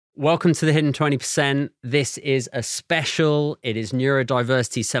Welcome to the Hidden 20%. This is a special. It is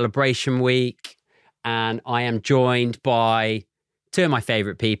Neurodiversity Celebration Week. And I am joined by two of my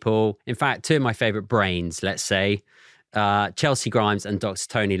favorite people. In fact, two of my favorite brains, let's say. Chelcee Grimes and Dr.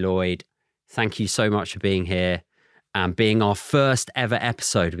 Tony Lloyd. Thank you so much for being here and being our first ever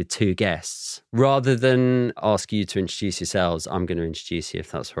episode with two guests. Rather than ask you to introduce yourselves, I'm going to introduce you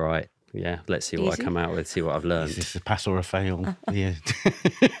if that's all right. Yeah, let's see what I come out with, see what I've learned. Is this a pass or a fail? Yeah.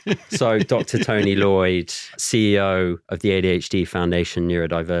 So, Dr. Tony Lloyd, CEO of the ADHD Foundation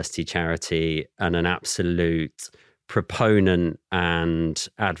Neurodiversity Charity, and an absolute proponent and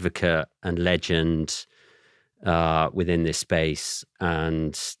advocate and legend within this space.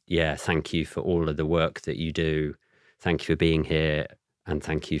 And yeah, thank you for all of the work that you do. Thank you for being here. And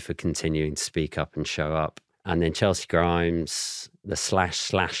thank you for continuing to speak up and show up. And then Chelcee Grimes, the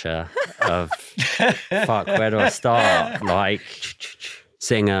slasher of, fuck, where do I start? Like,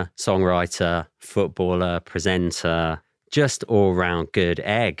 singer, songwriter, footballer, presenter, just all round good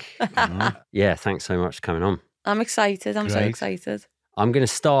egg. Yeah, thanks so much for coming on. I'm excited. I'm so excited. I'm going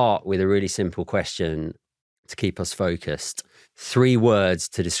to start with a really simple question to keep us focused. 3 words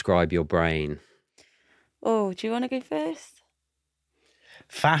to describe your brain. Oh, do you want to go first?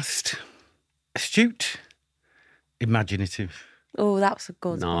 Fast, astute, imaginative. Oh, that's a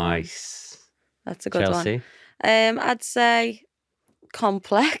good one. Nice. That's a good Chelcee? one. I'd say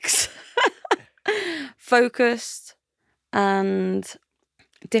complex, focused, and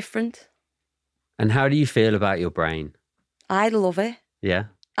different. And how do you feel about your brain? I love it. Yeah?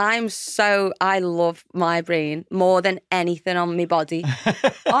 I love my brain more than anything on my body.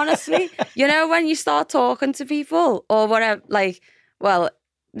 Honestly, you know, when you start talking to people or whatever, like, well,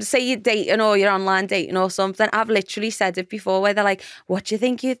 say you're dating or you're online dating or something, I've literally said it before where they're like, what do you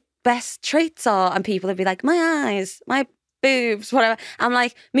think your best traits are? And people would be like, my eyes, my boobs, whatever. I'm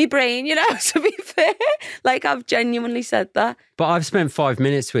like, me brain, you know, to be fair. Like, I've genuinely said that. But I've spent 5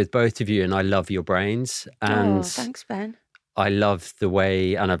 minutes with both of you and I love your brains. And thanks, Ben. I love the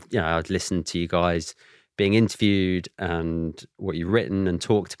way, and I've listened to you guys being interviewed and what you've written and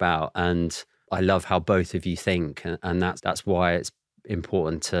talked about. And I love how both of you think. And that's why it's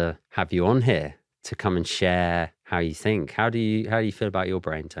important to have you on here to come and share how you think. How do you feel about your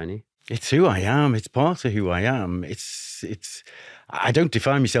brain, Tony? It's who I am. It's part of who I am. I don't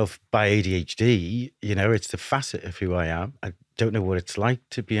define myself by ADHD. You know, it's a facet of who I am. I don't know what it's like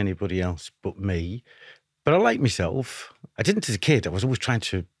to be anybody else but me. But I like myself. I didn't as a kid. I was always trying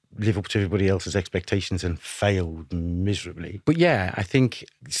to live up to everybody else's expectations and failed miserably. But yeah, I think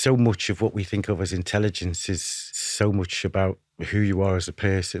so much of what we think of as intelligence is so much about who you are as a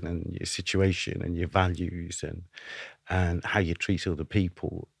person and your situation and your values and how you treat other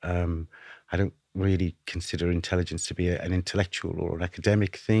people. I don't really consider intelligence to be an intellectual or an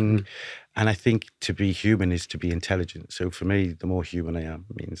academic thing. And I think to be human is to be intelligent. So for me, the more human I am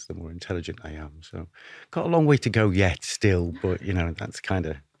means the more intelligent I am. So got a long way to go yet still, but you know, that's kind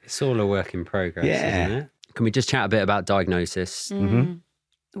of... It's all a work in progress, isn't it? Can we just chat a bit about diagnosis? Mm.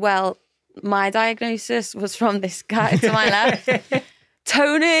 Well, my diagnosis was from this guy to my left.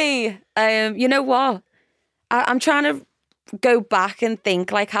 Tony, you know what? I'm trying to go back and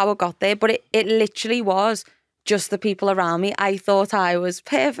think like how I got there, but it literally was just the people around me. I thought I was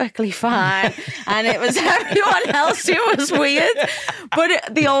perfectly fine and it was everyone else who was weird.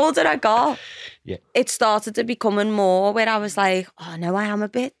 But the older I got, it started to becoming more where I was like, oh no, I am a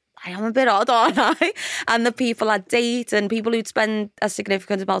bit odd, aren't I? And the people I'd date and people who'd spend a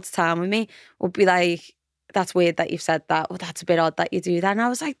significant amount of time with me would be like, that's weird that you've said that. Or that's a bit odd that you do that. And I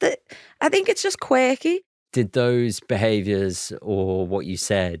was like, I think it's just quirky. Did those behaviours or what you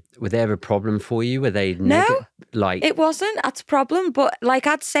said, were they ever a problem for you? Were they No, it wasn't. That's a problem. But like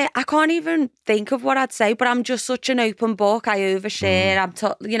I'd say, I can't even think of what I'd say, but I'm just such an open book. I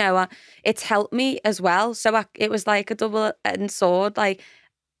overshare. It's helped me as well. So it was like a double-edged sword. Like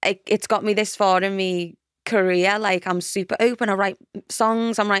it's got me this far in my career. Like I'm super open. I write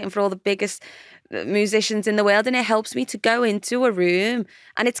songs. I'm writing for all the biggest musicians in the world, and it helps me to go into a room.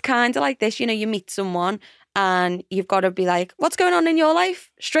 And it's kind of like this, you know, you meet someone and you've got to be like, what's going on in your life?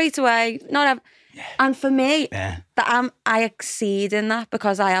 Straight away. And for me, I exceed in that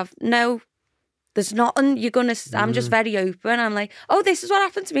because I have there's nothing I'm just very open. I'm like, oh, this is what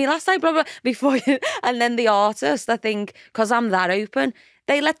happened to me last night, blah, blah, and then the artist, I think, because I'm that open,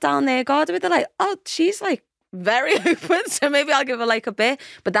 they let down their guard a bit. They're like, oh, she's like very open, so maybe I'll give her like a bit,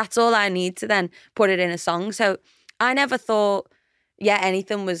 but that's all I need to then put it in a song. So I never thought,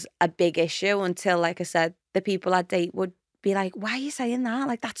 anything was a big issue until, like I said, the people I date would be like, why are you saying that?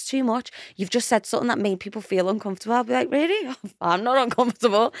 Like, that's too much. You've just said something that made people feel uncomfortable. I'll be like, really? I'm not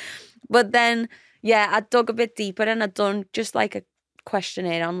uncomfortable. But then, yeah, I dug a bit deeper and I'd done just like a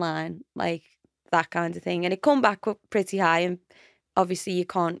questionnaire online, like that kind of thing. And it come back up pretty high, and obviously you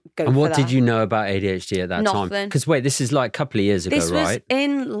can't go And for what that. did you know about ADHD at that time? Nothing. Because wait, this is like a couple of years ago, This was right?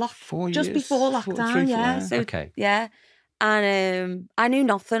 in 4 just years, before 4, lockdown, 3, 4, yeah. yeah. So, Okay. yeah. And I knew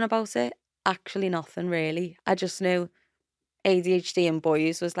nothing about it. Actually, nothing really. I just knew ADHD in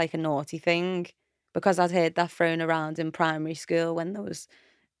boys was like a naughty thing, because I'd heard that thrown around in primary school when there was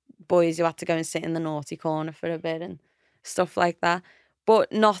boys who had to go and sit in the naughty corner for a bit and stuff like that.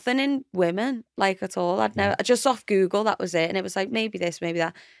 But nothing in women, like, at all. I'd never, just off Google, that was it. And it was like, maybe this, maybe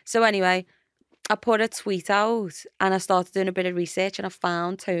that. So anyway, I put a tweet out and I started doing a bit of research, and I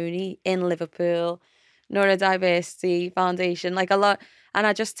found Tony in Liverpool, Neurodiversity Foundation, like a lot. And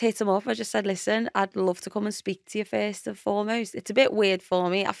I just hit him up. I just said, listen, I'd love to come and speak to you first and foremost. It's a bit weird for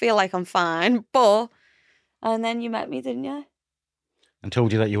me. I feel like I'm fine, but... And then you met me, didn't you? And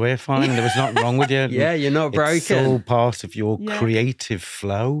told you that you were fine and there was nothing wrong with you. Yeah, you're not broken. It's all part of your creative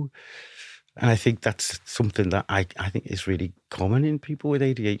flow. And I think that's something that I think is really common in people with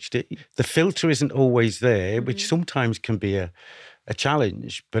ADHD. The filter isn't always there, which sometimes can be a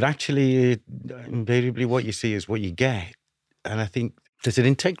challenge, but actually invariably what you see is what you get. And I think there's an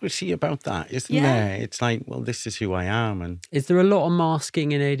integrity about that, isn't there? It's like, well, this is who I am. And is there a lot of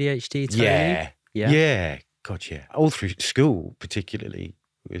masking in ADHD, Tony? Yeah. God, yeah. All through school, particularly,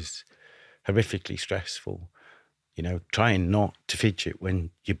 was horrifically stressful. You know, trying not to fidget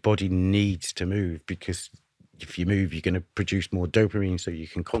when your body needs to move, because if you move, you're going to produce more dopamine so you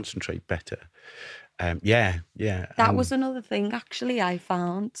can concentrate better. That was another thing, actually, I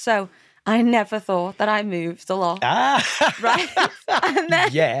found. So I never thought that I moved a lot. Right? And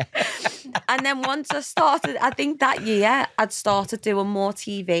then, and then once I started, I think that year, I'd started doing more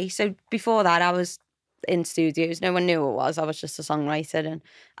TV. So before that, I was in studios. No one knew who I was. I was just a songwriter, and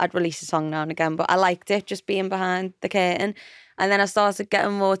I'd release a song now and again, but I liked it, just being behind the curtain. And then I started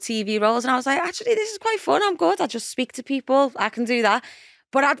getting more TV roles, and I was like, actually, this is quite fun. I'm good. I just speak to people. I can do that.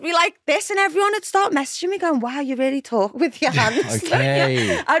 But I'd be like this, and everyone would start messaging me going, wow, you really talk with your hands.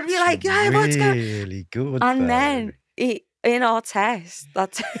 Okay. I'd be like, yeah, what's going on? Really good. And then in our test, I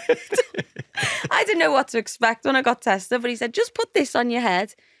didn't know what to expect when I got tested, but he said, just put this on your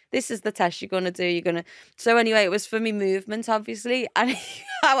head. This is the test you're going to do. So anyway, it was for me movement, obviously. And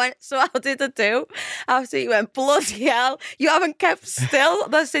I went, so how did I do? After he went, bloody hell, you haven't kept still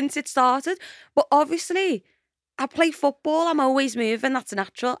since it started. But obviously, I play football. I'm always moving. That's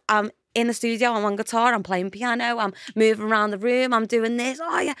natural. I'm in the studio. I'm on guitar. I'm playing piano. I'm moving around the room. I'm doing this.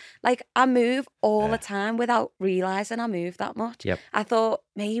 Oh, yeah. Like, I move all the time without realising I move that much. Yep. I thought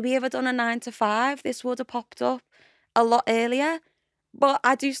maybe if I'd done a 9 to 5, this would have popped up a lot earlier. But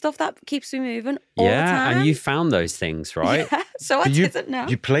I do stuff that keeps me moving all the time. Yeah, and you found those things, right? Yeah, so I didn't know.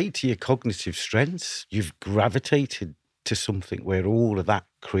 You play to your cognitive strengths. You've gravitated to something where all of that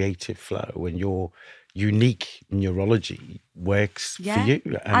creative flow and your unique neurology works for you.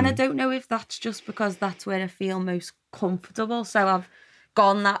 And I don't know if that's just because that's where I feel most comfortable. So I've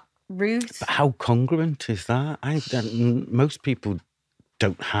gone that route. But how congruent is that? Most people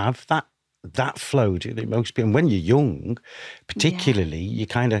don't have that flow, do they? Most people, and when you're young, particularly, you're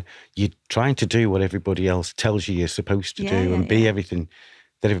trying to do what everybody else tells you you're supposed to do and be everything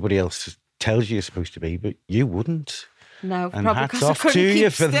that everybody else tells you you're supposed to be, but you wouldn't. No, and probably hats off to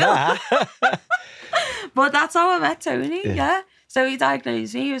you for that. But that's how I met Tony, So he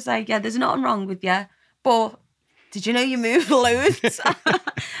diagnosed me. He was like, there's nothing wrong with you, but did you know you move loads?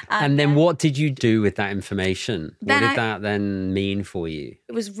 and then what did you do with that information? What did that then mean for you?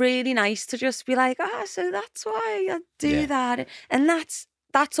 It was really nice to just be like, so that's why I do that. And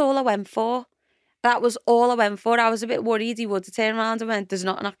that's all I went for. That was all I went for. I was a bit worried he would turn around and went, there's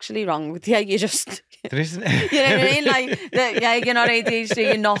nothing actually wrong with you. You just... There isn't. You know what I mean? Like, you're not ADHD,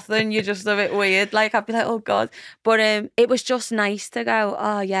 you're nothing. You're just a bit weird. Like, I'd be like, oh, God. But it was just nice to go,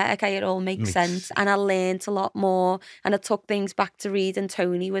 oh, yeah, okay, it all makes sense. And I learned a lot more. And I took things back to read. And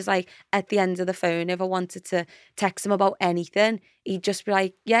Tony was like, at the end of the phone, if I wanted to text him about anything, he'd just be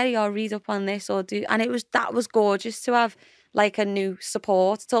like, yeah, I'll read up on this or do... And that was gorgeous to have, like, a new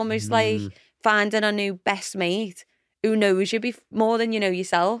support. It's almost like finding a new best mate who knows you more than you know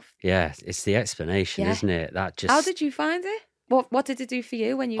yourself. Yeah, it's the explanation, isn't it? How did you find it? What did it do for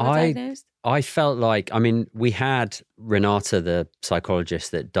you when you were diagnosed? I felt like, we had Renata, the psychologist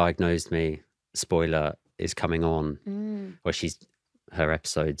that diagnosed me, spoiler, is coming on. Well, her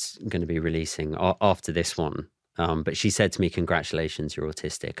episode's going to be releasing after this one. But she said to me, congratulations, you're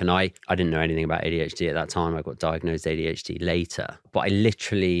autistic. And I didn't know anything about ADHD at that time. I got diagnosed ADHD later. But I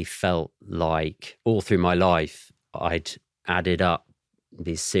literally felt like all through my life, I'd added up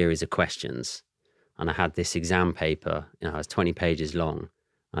these series of questions. And I had this exam paper, it was 20 pages long.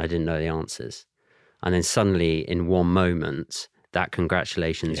 And I didn't know the answers. And then suddenly, in one moment, that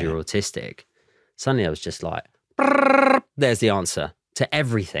congratulations, you're autistic. Suddenly I was just like, there's the answer to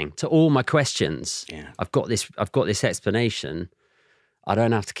everything, to all my questions. Yeah. I've got this explanation. I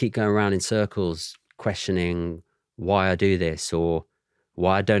don't have to keep going around in circles questioning why I do this or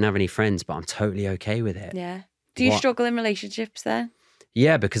why I don't have any friends, but I'm totally okay with it. Yeah. Do you struggle in relationships then?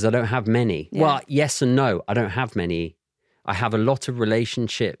 Yeah, because I don't have many. Yeah. Well, yes and no. I don't have many. I have a lot of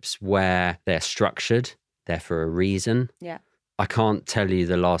relationships where they're structured, they're for a reason. Yeah. I can't tell you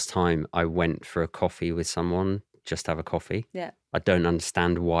the last time I went for a coffee with someone, just have a coffee. Yeah. I don't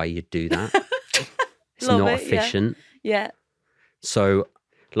understand why you'd do that. It's not efficient. Yeah. So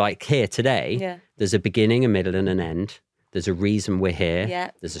like here today, there's a beginning, a middle and an end. There's a reason we're here. Yeah.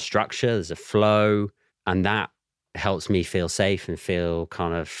 There's a structure, there's a flow. And that helps me feel safe and feel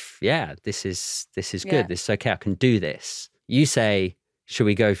kind of, this is good. This is okay. I can do this. You say, should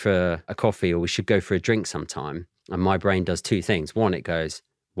we go for a coffee or we should go for a drink sometime? And my brain does two things. One, it goes,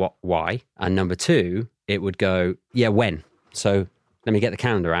 what, why? And number two, it would go, when? So let me get the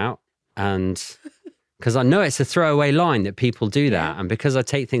calendar out. And because I know it's a throwaway line that people do that. And because I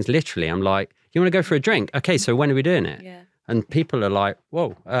take things literally, I'm like, you want to go for a drink? Okay, so when are we doing it? Yeah. And people are like,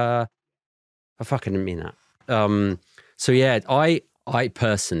 whoa, I fucking didn't mean that. So I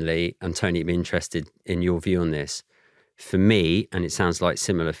personally, and Tony, I'm interested in your view on this. For me, and it sounds like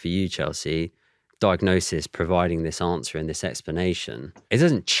similar for you, Chelcee, diagnosis providing this answer and this explanation, it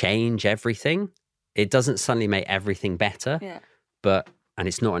doesn't change everything. It doesn't suddenly make everything better. Yeah. And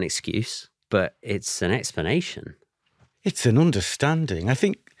it's not an excuse, but it's an explanation. It's an understanding.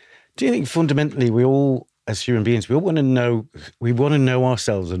 Do you think fundamentally we all, as human beings, we want to know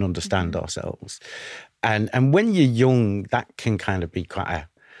ourselves and understand ourselves. And when you're young, that can kind of be quite a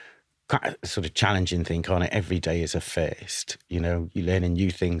sort of challenging thing, can't it? Every day is a first. You're learning new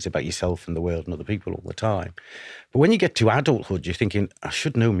things about yourself and the world and other people all the time. But when you get to adulthood, you're thinking, I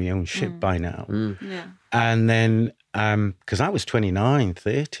should know my own shit by now. Yeah. And then, because I was 29,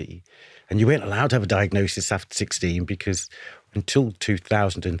 30, and you weren't allowed to have a diagnosis after 16 because until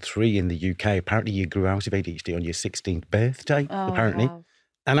 2003 in the UK, apparently you grew out of ADHD on your 16th birthday, apparently. Wow.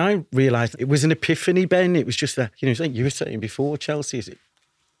 And I realised it was an epiphany, Ben. It was just that, it's like you were saying before, Chelcee, is it?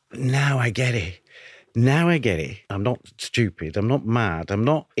 Now I get it. Now I get it. I'm not stupid. I'm not mad. I'm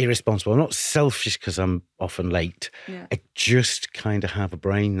not irresponsible. I'm not selfish because I'm often late. Yeah. I just kind of have a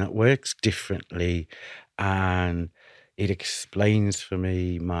brain that works differently. And it explains for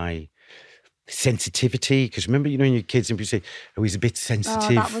me my sensitivity. Because remember, when you're kids and people say, oh, he's a bit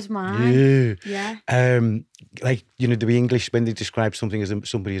sensitive. Oh, that was mine. Yeah. The English, when they describe something as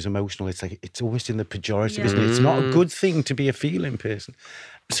somebody as emotional, it's like, it's almost in the pejorative, isn't it? It's not a good thing to be a feeling person.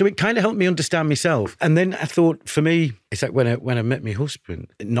 So it kind of helped me understand myself. And then I thought, for me, it's like when I met my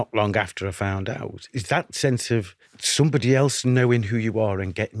husband, not long after I found out, is that sense of somebody else knowing who you are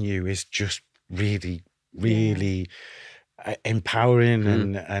and getting you is just really, really empowering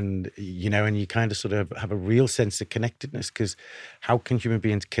and you kind of sort of have a real sense of connectedness, because how can human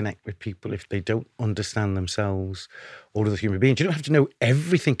beings connect with people if they don't understand themselves or other human beings? You don't have to know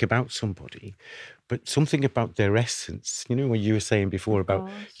everything about somebody, but something about their essence. What you were saying before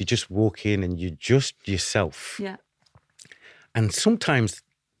about you just walk in and you're just yourself. Yeah. And sometimes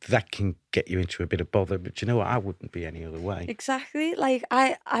that can get you into a bit of bother, but I wouldn't be any other way. Exactly. Like,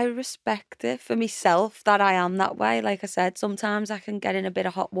 I respect it for myself that I am that way. Like I said, sometimes I can get in a bit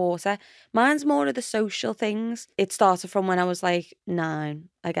of hot water. Mine's more of the social things. It started from when I was like 9,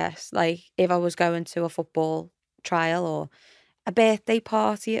 I guess. Like, if I was going to a football trial or a birthday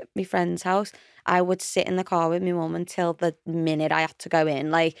party at my friend's house, I would sit in the car with my mum until the minute I had to go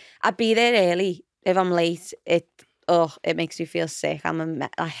in. Like, I'd be there early. If I'm late, it makes me feel sick.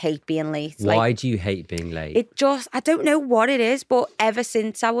 I hate being late. Why do you hate being late? I don't know what it is, but ever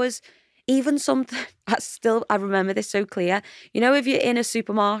since I was even something, I remember this so clear. If you're in a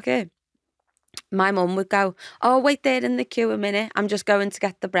supermarket, my mum would go, oh, wait there in the queue a minute. I'm just going to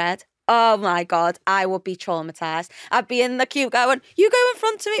get the bread. Oh my God, I would be traumatized. I'd be in the queue going, you go in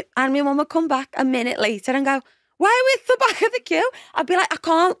front of me. And my mum would come back a minute later and go, why are we at the back of the queue? I'd be like, I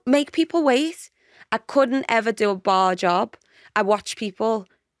can't make people wait. I couldn't ever do a bar job. I watch people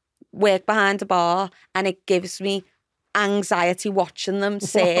work behind a bar and it gives me anxiety watching them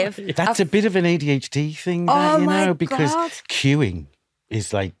serve. That's a bit of an ADHD thing, because God. queuing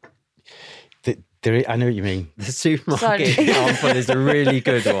is like, I know what you mean. The supermarket example is a really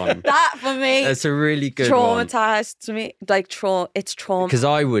good one. That for me, It's a really good one. traumatized to me. Like it's trauma. Because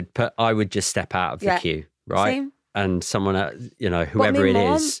I would just step out of the queue, right? Same. And someone, whoever But it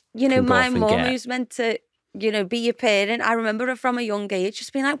my is, mum, can go my off and mum get. who's meant to, be your parent. I remember her from a young age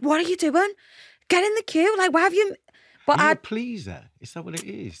just being like, "What are you doing? Get in the queue! Like, why have you?" But Are you a pleaser? Is that what it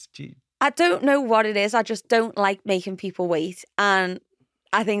is? I don't know what it is. I just don't like making people wait, and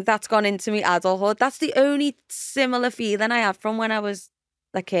I think that's gone into me adulthood. That's the only similar feeling I have from when I was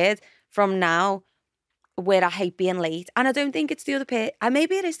a kid, from now, where I hate being late. And I don't think it's the other person.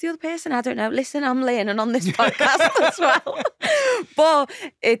 Maybe it is the other person. I don't know. Listen, I'm learning on this podcast as well. But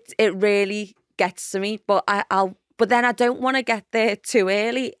it really gets to me. But but then I don't want to get there too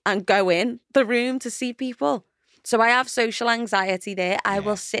early and go in the room to see people. So I have social anxiety there. I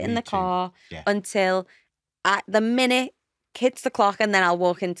will sit in the car until at the minute hits the clock, and then I'll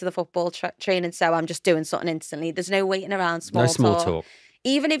walk into the football training. So I'm just doing something instantly. There's no waiting around, small talk.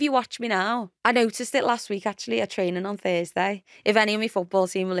 Even if you watch me now, I noticed it last week actually at training on Thursday. If any of my football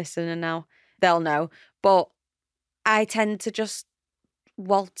team are listening now, they'll know. But I tend to just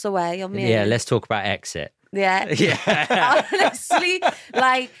waltz away on me. Yeah, let's talk about exit. Yeah. Yeah. Honestly,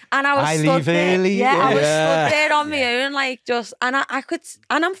 and I was I stood leave there. early. Yeah, I was stood there on my own,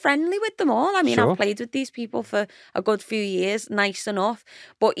 and I'm friendly with them all. I mean, Sure. I've played with these people for a good few years, nice enough.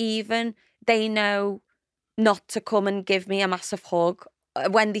 But even they know not to come and give me a massive hug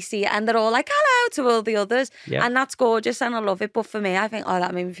when they see it, and they're all like, hello to all the others. Yeah. And that's gorgeous and I love it. But for me, I think,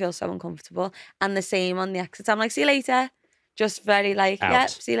 that made me feel so uncomfortable. And the same on the exit. I'm like, see you later. Just very like, Out. yeah,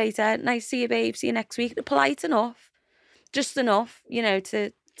 see you later. Nice to see you, babe. See you next week. Polite enough. Just enough,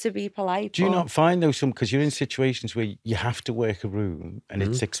 to be polite. Do you not find though because you're in situations where you have to work a room and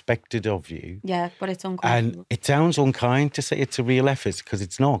it's expected of you? Yeah, but it's uncomfortable. And it sounds unkind to say it's a real effort because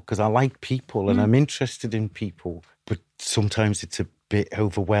it's not, because I like people and I'm interested in people, but sometimes it's a bit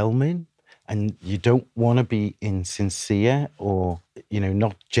overwhelming and you don't want to be insincere or,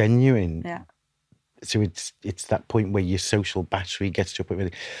 not genuine. Yeah. So it's that point where your social battery gets to a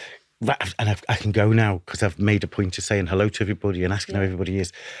point where, and I can go now because I've made a point of saying hello to everybody and asking how everybody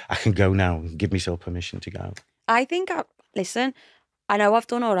is. I can go now and give myself permission to go. I think, listen, I know I've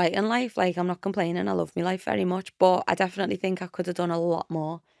done all right in life. Like, I'm not complaining. I love my life very much. But I definitely think I could have done a lot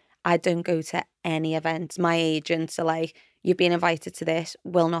more. I don't go to any events. My agents are like, you've been invited to this,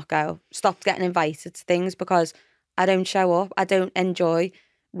 will not go. Stop getting invited to things because I don't show up. I don't enjoy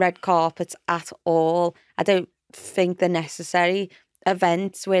red carpets at all. I don't think they're necessary.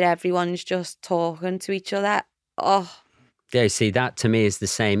 Events where everyone's just talking to each other. Oh. Yeah, see, that to me is the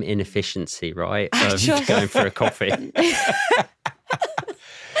same inefficiency, right? Of just- going for a coffee.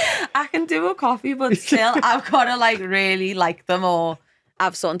 I can do a coffee, but still, I've got to really like them or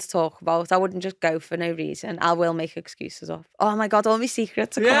have something to talk about. I wouldn't just go for no reason. I will make excuses up. Oh my God, all my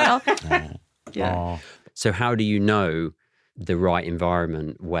secrets are coming out. Yeah. Oh. So how do you know the right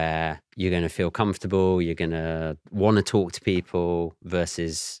environment where you're going to feel comfortable, you're going to want to talk to people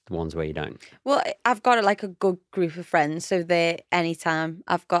versus the ones where you don't? Well, I've got a good group of friends, so they're anytime.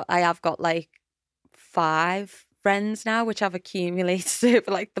 I have got 5 friends now, which I've accumulated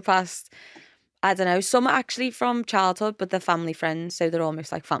over the past, I don't know, some are actually from childhood, but they're family friends, so they're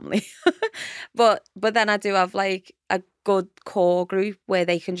almost like family. but then I do have a good core group where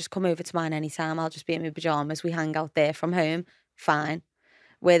they can just come over to mine anytime. I'll just be in my pajamas. We hang out there from home, fine,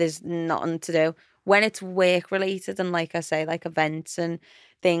 where there's nothing to do. When it's work related and like I say, events and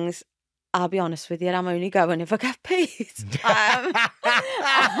things, I'll be honest with you, I'm only going if I get paid. I'm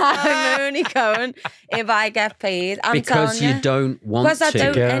only going if I get paid. Because telling you don't want to. Because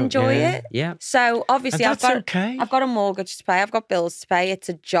I don't enjoy it. Yeah. So obviously And that's okay. I've got a mortgage to pay. I've got bills to pay. It's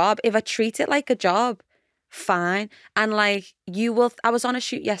a job. If I treat it like a job, fine. And I was on a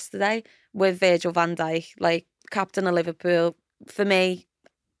shoot yesterday with Virgil van Dijk, captain of Liverpool. For me,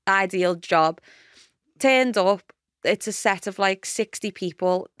 ideal job. Turned up. It's a set of 60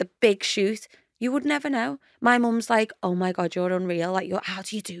 people, the big shoot. You would never know. My mum's like, oh my God, you're unreal. How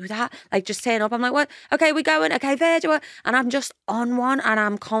do you do that? Just turn up. I'm like, what? Okay, we're going. Okay, Virgil. And I'm just on one and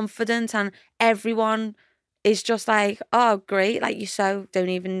I'm confident and everyone is just oh, great. You don't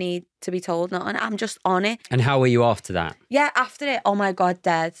even need to be told nothing. I'm just on it. And how were you after that? Yeah, after it, oh my God,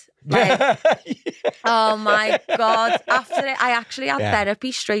 dead. Oh my God. After it, I actually had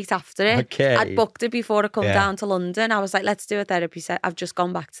therapy straight after it. Okay. I'd booked it before I come down to London. I was like, let's do a therapy set. I've just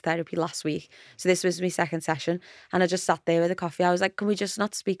gone back to therapy last week. So this was my second session. And I just sat there with a coffee. I was like, can we just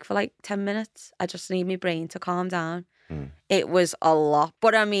not speak for 10 minutes? I just need my brain to calm down. It was a lot.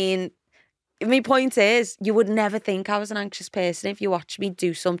 But I mean, my point is, you would never think I was an anxious person if you watch me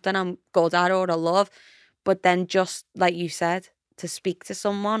do something I'm good at or I love. But then just like you said, to speak to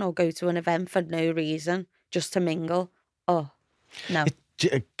someone or go to an event for no reason, just to mingle. Oh, no.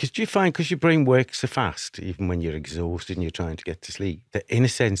 Because you find, because your brain works so fast, even when you're exhausted and you're trying to get to sleep, that in a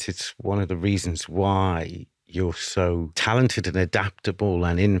sense, it's one of the reasons why you're so talented and adaptable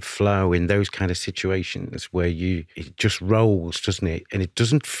and in flow in those kind of situations where it just rolls, doesn't it? And it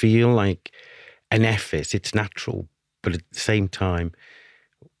doesn't feel like an effort. It's natural. But at the same time,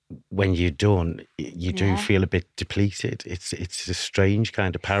 when you're done, you do feel a bit depleted. It's a strange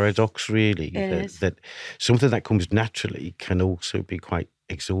kind of paradox, really, that something that comes naturally can also be quite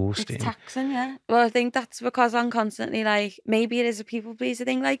exhausting. It's taxing, yeah. Well, I think that's because I'm constantly like, maybe it is a people pleaser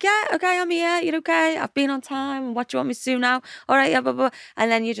thing, like, yeah, okay, I'm here, you're okay, I've been on time, what do you want me to do now? All right, yeah, blah, blah.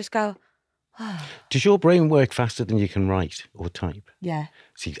 And then you just go, oh. Does your brain work faster than you can write or type? Yeah.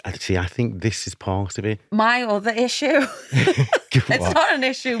 See, I think this is part of it. My other issue, it's not an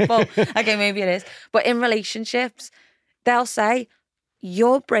issue, but okay, maybe it is. But in relationships, they'll say,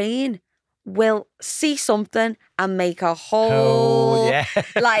 your brain will see something and make a whole,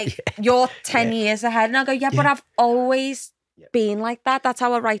 you're 10 years ahead. And I'll go, but I've always been like that. That's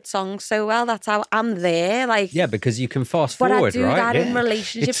how I write songs so well. That's how I'm there. Like, yeah, because you can fast forward, right? But I do that in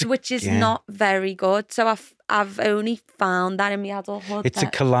relationships, which is not very good. So I've only found that in my adulthood. It's a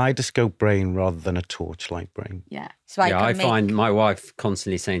kaleidoscope brain rather than a torchlight brain. Yeah. So I find my wife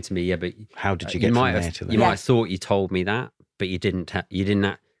constantly saying to me, but how did you get from there to there? You might have thought you told me that, but you didn't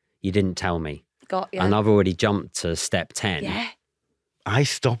tell me. Got you. And I've already jumped to step 10. Yeah. I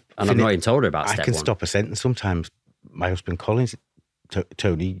stop. And I've not even told her about step 1. I can stop a sentence sometimes. My husband Collins,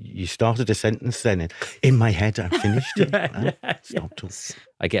 Tony, you started a sentence then. In my head, I finished it. Stop talking.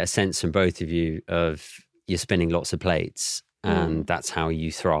 I get a sense from both of you of you're spinning lots of plates and that's how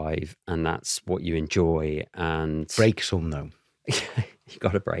you thrive and that's what you enjoy. And break some, though. You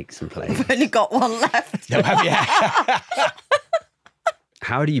got to break some plates. I've only got one left. No, have you?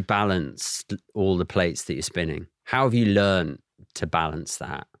 How do you balance all the plates that you're spinning? How have you learned to balance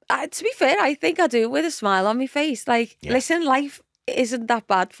that? To be fair, I think I do with a smile on my face. Like, listen, life isn't that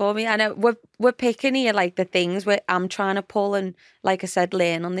bad for me. I know we're picking here like the things where I'm trying to pull and, like I said,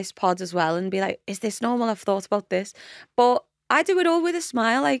 learn on this pod as well and be like, is this normal? I've thought about this. But I do it all with a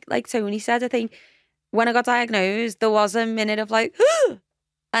smile. Like Tony said, I think when I got diagnosed, there was a minute of like,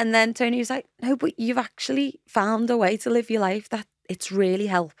 and then Tony was like, no, but you've actually found a way to live your life that it's really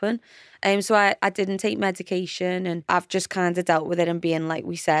helping. So I didn't take medication and I've just kind of dealt with it and being, like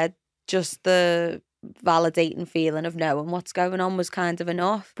we said, just the validating feeling of knowing what's going on was kind of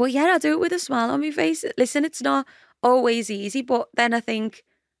enough. But yeah, I do it with a smile on my face. Listen, it's not always easy, but then I think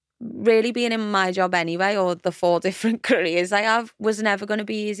really being in my job anyway, or the 4 different careers I have, was never going to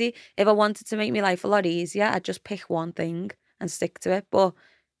be easy. If I wanted to make my life a lot easier, I'd just pick one thing and stick to it, but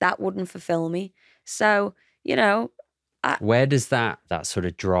that wouldn't fulfill me. So, you know, where does that sort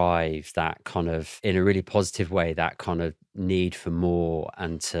of drive, that kind of, in a really positive way, that kind of need for more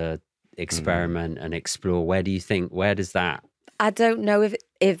and to experiment and explore, where does that? I don't know if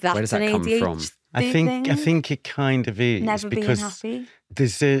that's where does that an come ADHD from? I think it kind of is. Never because being happy.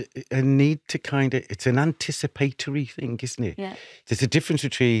 There's a need to kind of, it's an anticipatory thing, isn't it? Yeah. There's a difference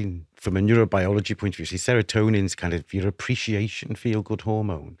between, from a neurobiology point of view, see, serotonin's kind of your appreciation feel-good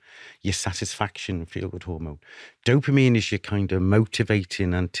hormone, your satisfaction feel-good hormone. Dopamine is your kind of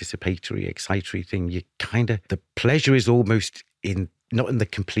motivating, anticipatory, excitatory thing. You kind of, the pleasure is almost in, not in the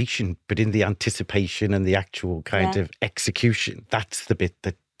completion, but in the anticipation and the actual kind of execution. That's the bit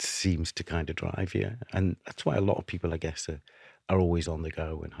that seems to kind of drive you. And that's why a lot of people, I guess, are always on the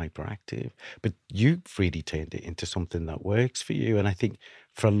go and hyperactive. But you've really turned it into something that works for you. And I think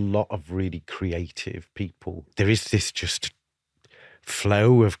for a lot of really creative people, there is this just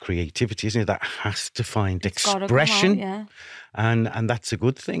flow of creativity, isn't it, that has to find expression. Out, and that's a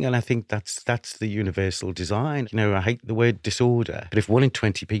good thing. And I think that's the universal design. You know, I hate the word disorder, but if 1 in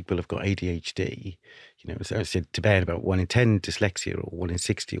 20 people have got ADHD, you know, as I said to Ben, about 1 in 10 dyslexia, or 1 in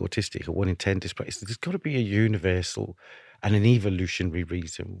 60 autistic, or 1 in 10 dyspraxic, there's got to be a universal and an evolutionary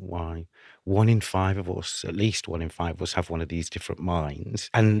reason why 1 in 5 of us, at least 1 in 5 of us, have one of these different minds.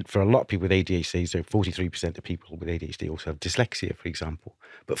 And for a lot of people with ADHD, so 43% of people with ADHD also have dyslexia, for example.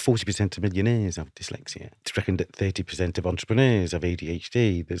 But 40% of millionaires have dyslexia. It's reckoned that 30% of entrepreneurs have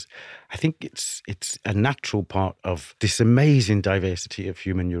ADHD. I think it's a natural part of this amazing diversity of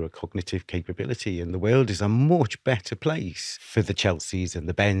human neurocognitive capability. And the world is a much better place for the Chelseas and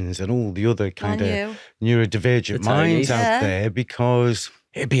the Bens and all the other kind of neurodivergent minds out there, because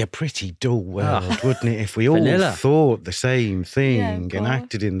it'd be a pretty dull world, wouldn't it, if we Vanilla. all thought the same thing Yeah, and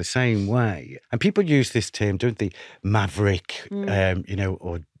acted in the same way. And people use this term, don't they? Maverick, you know,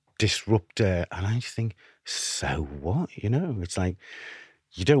 or disruptor. And I just think, so what? You know, it's like,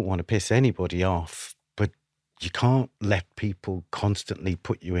 you don't want to piss anybody off, but you can't let people constantly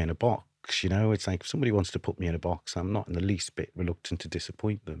put you in a box. You know, it's like, if somebody wants to put me in a box, I'm not in the least bit reluctant to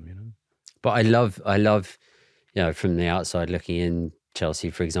disappoint them, you know. But I love, you know, from the outside looking in,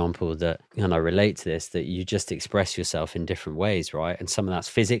 Chelcee, for example, that, and I relate to this, that you just express yourself in different ways, right? And some of that's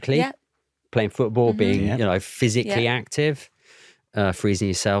physically, playing football, being, you know, physically active, freezing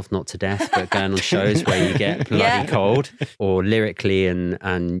yourself, not to death, but going on shows where you get bloody cold, or lyrically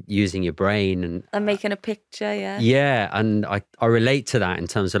and using your brain and making a picture, Yeah, and I relate to that in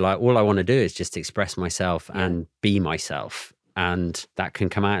terms of like, all I want to do is just express myself and be myself. And that can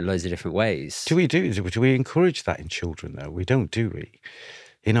come out in loads of different ways. Do we encourage that in children, though? We don't, do we?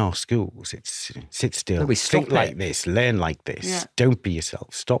 In our schools, it's, you know, sit still, think like this, learn like this, don't be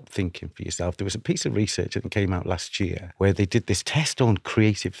yourself, stop thinking for yourself. There was a piece of research that came out last year where they did this test on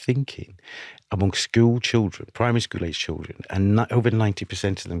creative thinking among school children, primary school age children, and over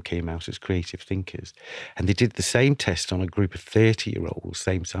 90% of them came out as creative thinkers. And they did the same test on a group of 30-year-olds,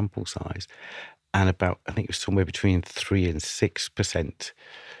 same sample size, and about, I think it was somewhere between 3 and 6%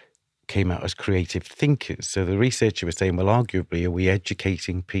 came out as creative thinkers. So the researcher was saying, well, arguably, are we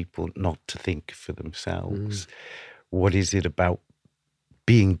educating people not to think for themselves? What is it about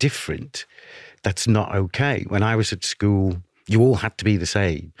being different that's not okay? When I was at school, you all had to be the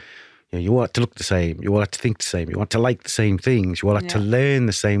same. You know, you all had to look the same. You all had to think the same. You all had to like the same things. You all had to learn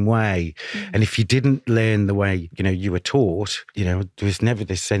the same way. And if you didn't learn the way, you know, you were taught, you know, there was never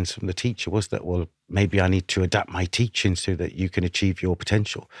this sense from the teacher, was that, well, maybe I need to adapt my teaching so that you can achieve your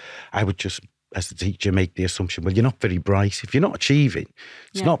potential. I would just, as the teacher, make the assumption, well, you're not very bright. If you're not achieving,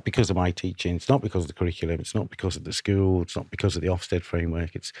 it's not because of my teaching, it's not because of the curriculum, it's not because of the school, it's not because of the Ofsted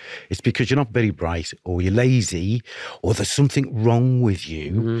framework, it's because you're not very bright, or you're lazy, or there's something wrong with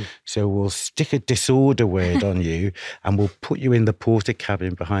you. So we'll stick a disorder word on you, and we'll put you in the porter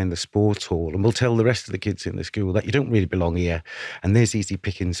cabin behind the sports hall, and we'll tell the rest of the kids in the school that you don't really belong here, and there's easy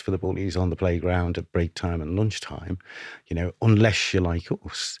pickings for the bullies on the playground at break time and lunchtime, you know, unless you're like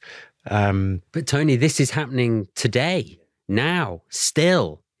us. But Tony, this is happening today, now,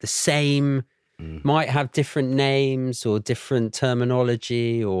 still. The same, might have different names or different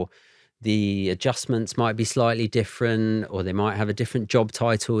terminology, or the adjustments might be slightly different, or they might have a different job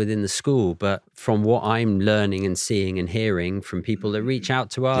title within the school. But from what I'm learning and seeing and hearing from people that reach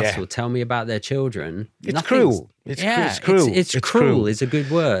out to us or tell me about their children, it's cruel. It's cruel. It's cruel is a good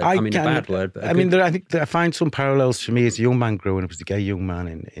word. I mean, a bad word. But I think that I find some parallels for me as a young man growing up as a gay young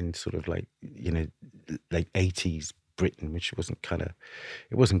man in sort of like, you know, like 80s Britain, which wasn't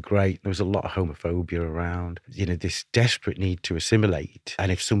great. There was a lot of homophobia around, you know, this desperate need to assimilate.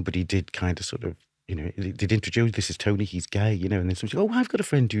 And if somebody did kind of sort of, you know, they'd introduce, this is Tony, he's gay, you know, and then somebody said, oh, I've got a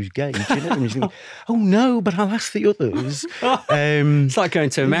friend who's gay, do you know? And you think, oh no, but I'll ask the others. It's like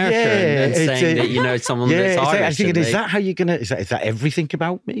going to America and saying that you know someone that's Irish. I think, is that how you're going to, is that everything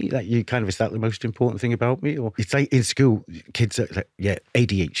about me? Like you kind of, is that the most important thing about me? Or it's like in school, kids are like,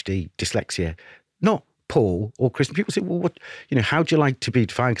 ADHD, dyslexia, not Paul or Chris. People say, well, what, you know, how do you like to be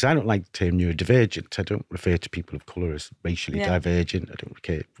defined? Because I don't like the term neurodivergent. I don't refer to people of colour as racially divergent. I don't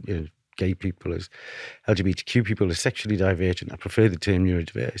care, you know, gay people as LGBTQ people as sexually divergent. I prefer the term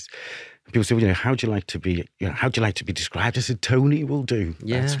neurodiverse. People say, well, you know, how do you like to be, you know, how do you like to be described? I said, Tony will do.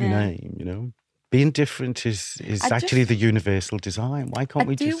 That's my name, you know. Being different is actually the universal design. Why can't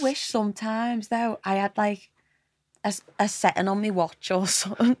we just... I do wish sometimes, though, I had like a setting on my watch or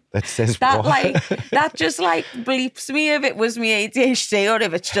something. That says that what? like that just like bleeps me if it was me ADHD or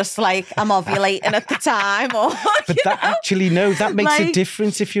if it's just like I'm ovulating at the time or but that know? Actually no, that makes a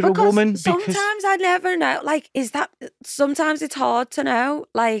difference if you're a woman. Sometimes I never know. Like, is that sometimes it's hard to know.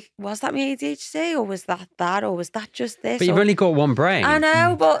 Like, was that me ADHD or was that or was that just this? But you've only got one brain. I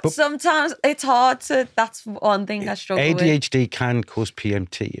know, but sometimes it's hard to. That's one thing I struggle with. ADHD can cause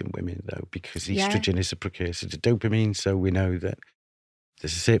PMT in women though, because estrogen is a precursor to dopamine. So we know that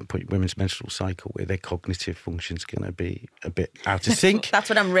there's a certain point in women's menstrual cycle where their cognitive function's going to be a bit out of sync. That's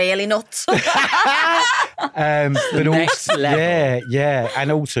when I'm really nuts. But next level. Yeah.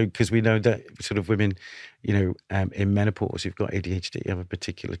 And also because we know that sort of women, you know, in menopause, who've got ADHD, have a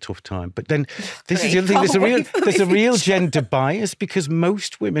particular tough time. But then this is the other thing, there's a real gender bias because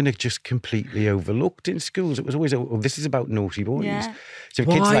most women are just completely overlooked in schools. It was always, this is about naughty boys. Yeah. So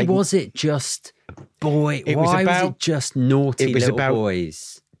why kids was it just was it just naughty little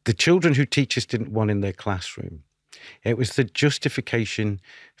boys? The children who teachers didn't want in their classroom. It was the justification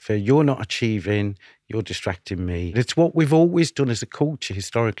for you're not achieving, you're distracting me. It's what we've always done as a culture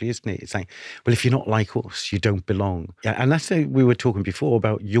historically, isn't it? It's like, well, if you're not like us, you don't belong. Yeah, and that's what we were talking before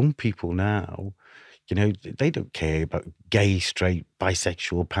about young people now. You know, they don't care about gay, straight,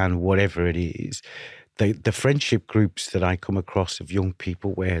 bisexual, pan, whatever it is. The friendship groups that I come across of young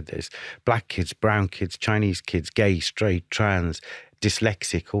people where there's black kids, brown kids, Chinese kids, gay, straight, trans,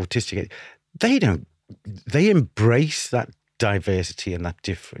 dyslexic, autistic, they embrace that diversity and that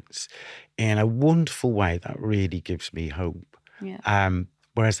difference in a wonderful way that really gives me hope. Yeah.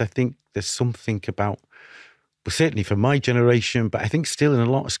 Whereas I think there's something about, well, certainly for my generation, but I think still in a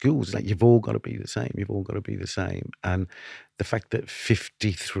lot of schools, like you've all got to be the same. You've all got to be the same. And the fact that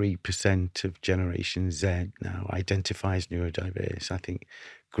 53% of Generation Z now identifies neurodiverse, I think,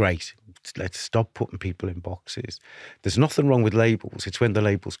 great. Let's stop putting people in boxes. There's nothing wrong with labels. It's when the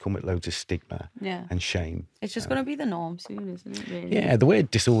labels come with loads of stigma and shame. It's just going to be the norm soon, isn't it, really? Yeah, the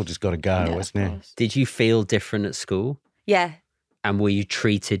word disorder's got to go, hasn't it? Did you feel different at school? Yeah. And were you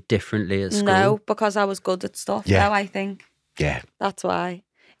treated differently at school? No, because I was good at stuff. Yeah. Though, I think. Yeah. That's why.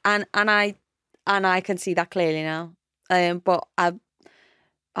 And I can see that clearly now. But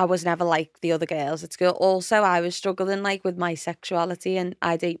I was never like the other girls at school. Also, I was struggling like with my sexuality, and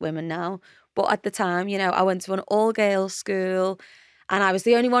I date women now. But at the time, you know, I went to an all-girls school and I was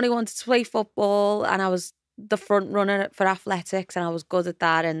the only one who wanted to play football, and I was the front runner for athletics, and I was good at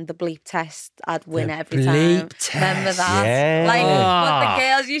that. And the bleep test, I'd win every time. Remember that? Yeah. Like, but the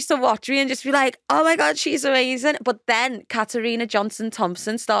girls used to watch me and just be like, "Oh my God, she's amazing." But then Katarina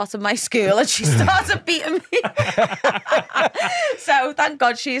Johnson-Thompson started my school and she started beating me. So thank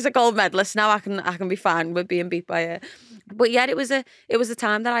God she's a gold medalist now. I can be fine with being beat by her. But yeah, it was a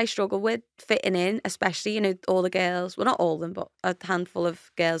time that I struggled with fitting in, especially, you know, all the girls, well, not all of them, but a handful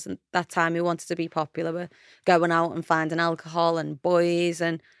of girls at that time who wanted to be popular were going out and finding alcohol and boys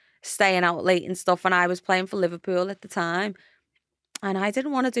and staying out late and stuff. And I was playing for Liverpool at the time. And I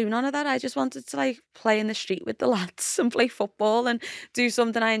didn't want to do none of that. I just wanted to like play in the street with the lads and play football and do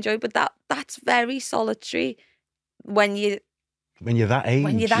something I enjoyed. But that's very solitary when you're that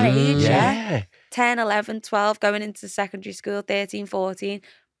age, yeah. 10, 11, 12, going into secondary school, 13, 14.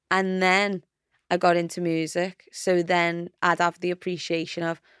 And then I got into music. So then I'd have the appreciation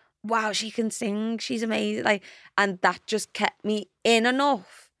of, wow, she can sing, she's amazing. Like, and that just kept me in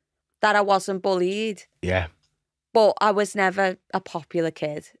enough that I wasn't bullied. Yeah. But I was never a popular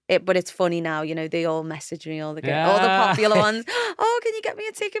kid. But it's funny now, you know, they all message me, all the popular ones. "Oh, can you get me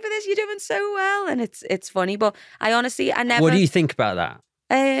a ticket for this? You're doing so well." And it's funny. But I honestly, I never... What do you think about that?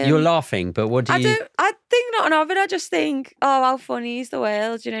 You're laughing, but what do you... I think nothing of it. I just think, oh, how funny is the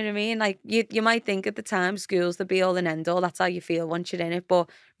world? Do you know what I mean? Like, you might think at the time school's the be all and end all. That's how you feel once you're in it. But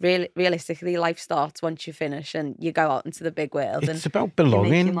realistically, life starts once you finish and you go out into the big world. It's about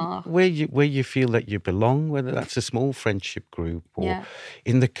belonging, where you feel that you belong, whether that's a small friendship group or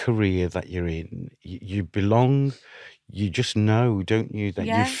in the career that you're in. You belong. You just know, don't you, that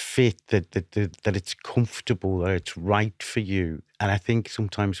you fit, that it's comfortable, that it's right for you. And I think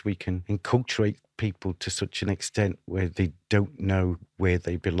sometimes we can enculturate people to such an extent where they don't know where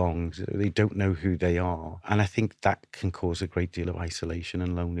they belong, they don't know who they are. And I think that can cause a great deal of isolation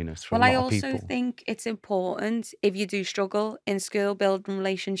and loneliness for a lot of people. Well, I also think it's important, if you do struggle in school, building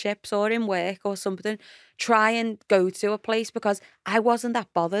relationships or in work or something, try and go to a place, because I wasn't that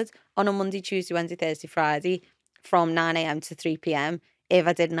bothered on a Monday, Tuesday, Wednesday, Thursday, Friday from 9 a.m. to 3 p.m. if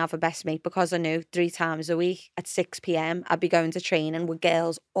I didn't have a best mate, because I knew 3 times a week at 6 p.m. I'd be going to training with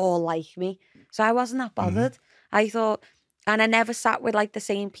girls all like me. So I wasn't that bothered. I thought, and I never sat with like the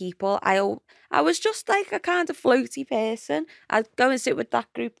same people. I was just like a kind of floaty person. I'd go and sit with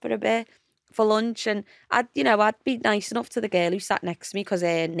that group for a bit for lunch, and I'd be nice enough to the girl who sat next to me because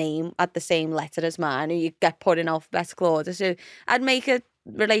her name had the same letter as mine, who you get put in alphabetical order. So I'd make a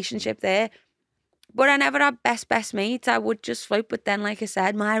relationship there. But I never had best mates. I would just float. But then, like I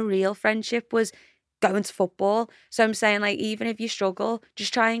said, my real friendship was going to football. So I'm saying, like, even if you struggle,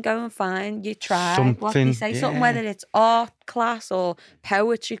 just try and go and find your tribe. Something, what they say, something, whether it's art class or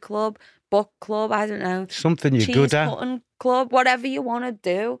poetry club, book club, I don't know. Something you're good at. Cheese cutting club, whatever you want to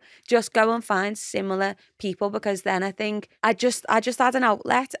do, just go and find similar people, because then I think I just had an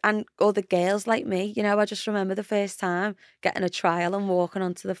outlet, and other girls like me, you know, I just remember the first time getting a trial and walking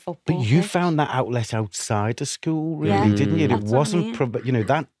onto the football But you pitch. found that outlet outside of school, really, didn't you? It wasn't,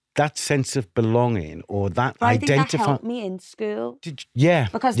 that sense of belonging or that but I think that identifying. helped me in school. Yeah.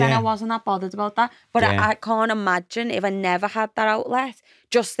 Because then I wasn't that bothered about that. But I can't imagine if I never had that outlet,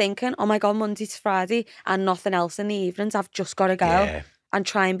 just thinking, oh my God, Monday to Friday and nothing else in the evenings. I've just got to go and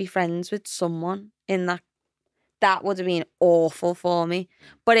try and be friends with someone in that that would have been awful for me.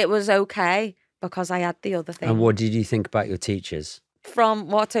 But it was okay because I had the other thing. And what did you think about your teachers? From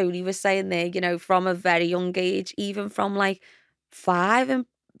what Tony was saying there, you know, from a very young age, even from like 5 and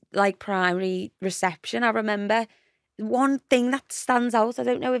like primary reception, I remember one thing that stands out, I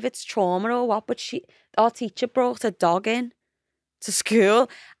don't know if it's trauma or what, but our teacher brought a dog in to school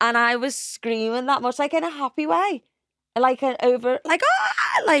and I was screaming that much, like in a happy way. Like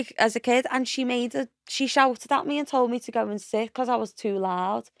as a kid, and she shouted at me and told me to go and sit because I was too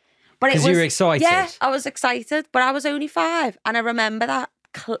loud. But because you were excited. Yeah, I was excited, but I was only 5, and I remember that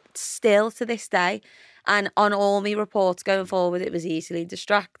still to this day. And on all my reports going forward, it was easily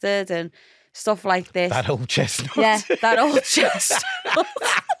distracted and stuff like this. That old chestnut. Yeah, that old chestnut.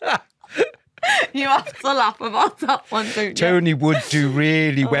 You have to laugh about that one, don't you? Tony would do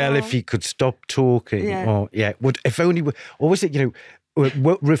really well if he could stop talking. Yeah. Or would if only. Or was it, you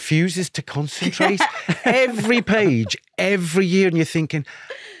know, refuses to concentrate? Every page, every year, and you're thinking,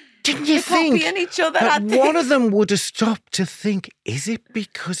 didn't you think copying each other that at one of them would have stopped to think, is it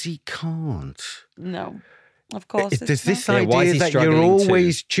because he can't? No. Of course, there's this Yeah, why is idea he that you're struggling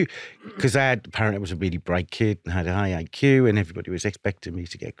always because apparently I was a really bright kid and had a high IQ, and everybody was expecting me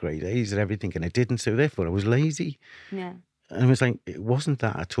to get grade A's and everything, and I didn't, so therefore I was lazy. Yeah. And I was like, it wasn't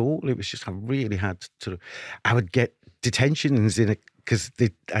that at all. It was just I really had to. I would get detentions in it because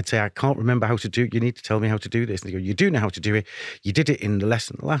I'd say, I can't remember how to do it. You need to tell me how to do this. And they go, you do know how to do it. You did it in the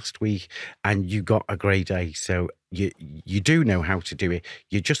lesson last week and you got a grade A. So you do know how to do it.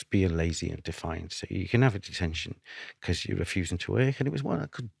 You're just being lazy and defiant. So you can have a detention because you're refusing to work. And it was one I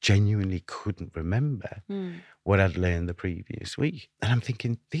genuinely couldn't remember what I'd learned the previous week. And I'm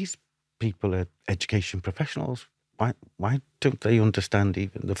thinking, these people are education professionals. Why don't they understand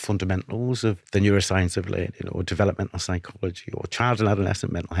even the fundamentals of the neuroscience of learning or developmental psychology or child and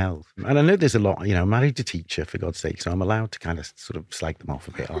adolescent mental health? And I know there's a lot, you know, I'm married to a teacher, for God's sake, so I'm allowed to kind of sort of slag them off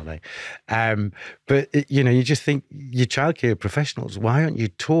a bit, aren't I? But, you know, you just think, you childcare professionals, why aren't you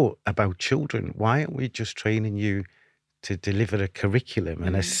taught about children? Why aren't we just training you to deliver a curriculum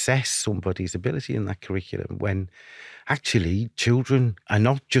and assess somebody's ability in that curriculum when actually children are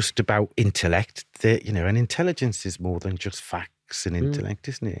not just about intellect, you know, and intelligence is more than just facts and intellect,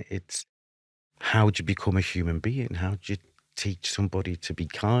 isn't it? It's how do you become a human being? How do you teach somebody to be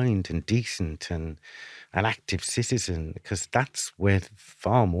kind and decent and an active citizen? Because that's worth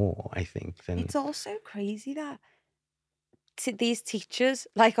far more, I think, than... It's also crazy that these teachers,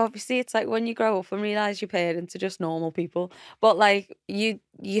 like, obviously it's like when you grow up and realise your parents are just normal people, but like you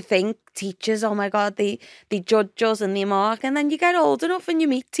think teachers, oh my God, they judge us and they mark, and then you get old enough and you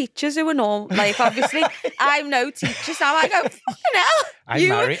meet teachers who are normal. Like, obviously I'm no teacher, so I go, fucking hell, I'm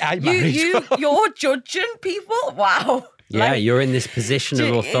married. You're judging people. Wow. Yeah, like, you're in this position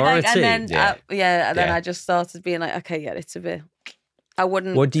of authority. Like, and then I just started being like, okay, yeah, it's a bit... I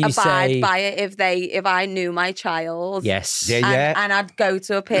wouldn't abide by it if I knew my child. Yes. And I'd go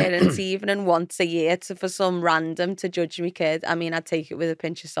to a parents' evening once a year for some random to judge my kid. I mean, I'd take it with a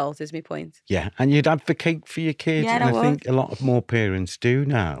pinch of salt, is my point. Yeah, and you'd advocate for your kids. Yeah, and I think a lot of more parents do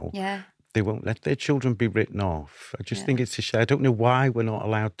now. Yeah. They won't let their children be written off. I just think it's a shame. I don't know why we're not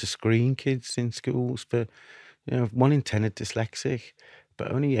allowed to screen kids in schools for, you know, 1 in 10 are dyslexic.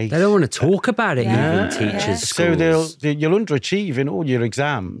 But only 8. They don't want to talk about it, even teachers. So you'll underachieve in all your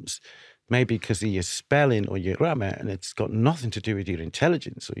exams, maybe because of your spelling or your grammar, and it's got nothing to do with your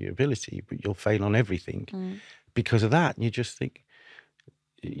intelligence or your ability, but you'll fail on everything because of that. And you just think,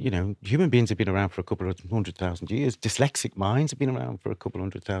 you know, human beings have been around for a couple of 100,000 years. Dyslexic minds have been around for a couple of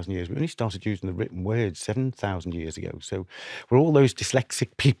 100,000 years. We only started using the written word 7,000 years ago. So were all those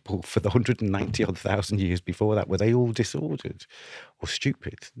dyslexic people for the 190-odd thousand years before that, were they all disordered or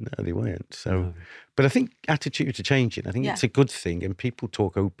stupid? No, they weren't. So, but I think attitudes are changing. I think it's a good thing, and people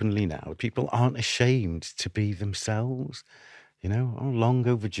talk openly now. People aren't ashamed to be themselves. You know, how long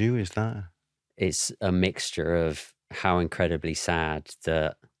overdue is that? It's a mixture of how incredibly sad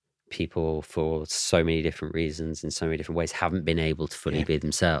that people, for so many different reasons, in so many different ways, haven't been able to fully be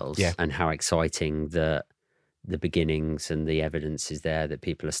themselves, and how exciting that the beginnings and the evidence is there that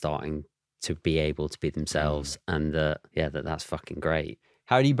people are starting to be able to be themselves, and that's fucking great.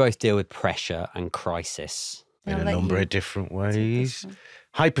 How do you both deal with pressure and crisis? In a number of different ways.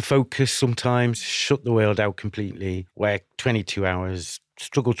 Hyper-focus sometimes, shut the world out completely, work 22 hours,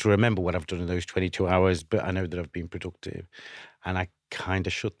 struggle to remember what I've done in those 22 hours, but I know that I've been productive. And I kind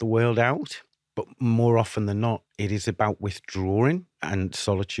of shut the world out. But more often than not, it is about withdrawing and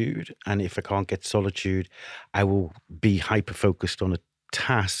solitude. And if I can't get solitude, I will be hyper-focused on a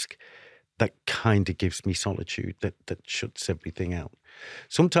task that kind of gives me solitude, that shuts everything out.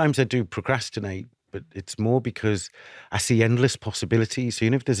 Sometimes I do procrastinate, but it's more because I see endless possibilities. So,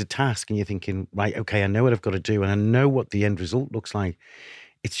 if there's a task and you're thinking, right, okay, I know what I've got to do and I know what the end result looks like.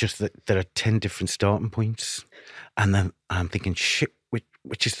 It's just that there are 10 different starting points. And then I'm thinking, shit,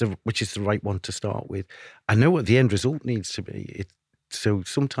 which is the right one to start with? I know what the end result needs to be. So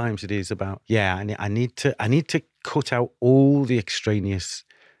sometimes it is about, I need to cut out all the extraneous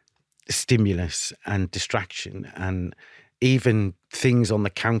stimulus and distraction, and even things on the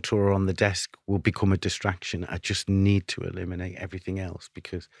counter or on the desk will become a distraction. I just need to eliminate everything else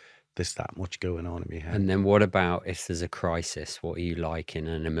because there's that much going on in my head. And then what about if there's a crisis? What are you like in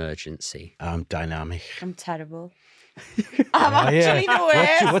an emergency? I'm dynamic. I'm terrible. I'm actually the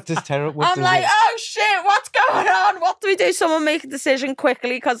worst. What does terrible? I'm like, oh shit, what's going on? What do we do? Someone make a decision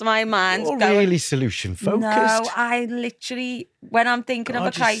quickly because my mind's going. Really solution focused. No, I literally, when I'm thinking of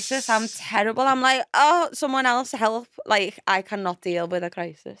a crisis, I'm terrible. I'm like, oh, someone else help. Like, I cannot deal with a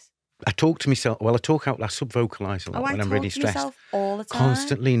crisis. I talk to myself. Well, I talk out. I subvocalize a lot when I'm really stressed. I talk to myself all the time.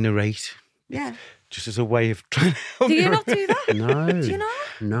 Constantly narrate. Yeah. Just as a way of trying to help. Do you not do that? No. Do you not?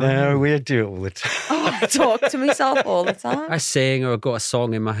 No, we do it all the time. Oh, I talk to myself all the time. I sing or I've got a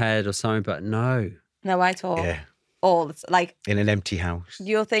song in my head or something, but no. No, I talk. Yeah. All the like in an empty house.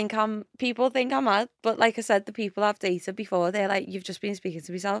 People think I'm mad, but like I said, the people I've dated before, they're like, you've just been speaking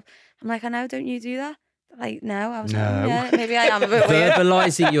to myself. I'm like, I know, don't you do that? Like, no, I was like, yeah, maybe I am a bit weird.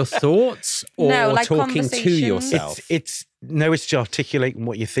 Verbalizing your thoughts or no, like talking to yourself? It's articulating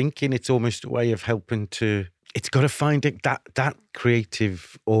what you're thinking. It's almost a way of helping to, it's got to find that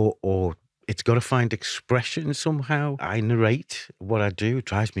creative or it's got to find expression somehow. I narrate what I do. It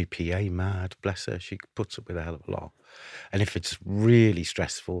drives me PA mad. Bless her. She puts up with a hell of a lot. And if it's really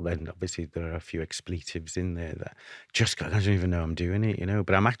stressful, then obviously there are a few expletives in there that I don't even know I'm doing it,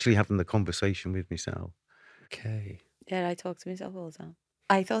 but I'm actually having the conversation with myself. Okay. Yeah, I talk to myself all the time.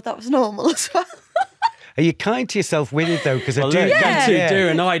 I thought that was normal as well. Are you kind to yourself with it though? Because I do. You two do,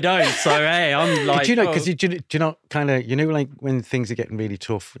 and I don't. So hey, I'm like. Do you know? Because do you not kind of like when things are getting really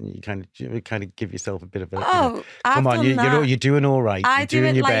tough, and you kind of give yourself a bit of a. Come on, you're doing all right. You're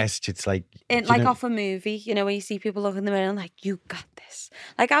doing your best. It's like off a movie, where you see people look in the mirror and like, you got this.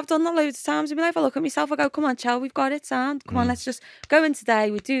 Like I've done that loads of times in my life. I look at myself, I go, come on, Chel, we've got it, sound. Come on, let's just go in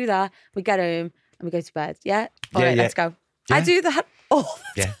today. We do that. We get home and we go to bed. Yeah. All right, let's go. Yeah. I do that all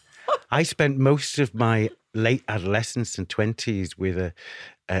the time. I spent most of my late adolescence and 20s with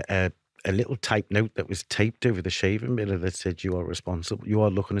a little type note that was taped over the shaving mirror that said, you are responsible. You are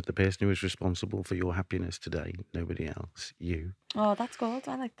looking at the person who is responsible for your happiness today. Nobody else. You. Oh, that's good.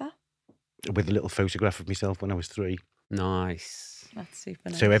 I like that. With a little photograph of myself when I was 3. Nice. That's super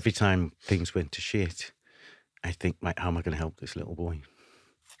nice. So every time things went to shit, I think, how am I going to help this little boy?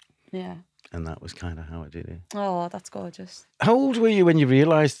 Yeah. And that was kind of how I did it. Oh, that's gorgeous. How old were you when you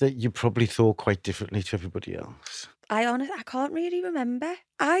realised that you probably thought quite differently to everybody else? I can't really remember.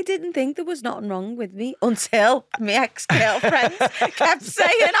 I didn't think there was nothing wrong with me until my ex-girlfriends kept saying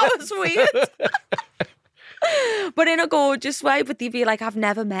I was weird. But in a gorgeous way. But they'd be like, I've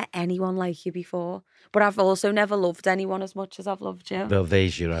never met anyone like you before. But I've also never loved anyone as much as I've loved you. Well,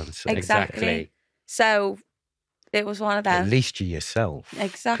 there's your answer. Exactly. So it was one of them. At least you're yourself.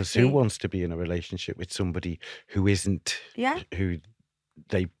 Exactly. Because who wants to be in a relationship with somebody who isn't who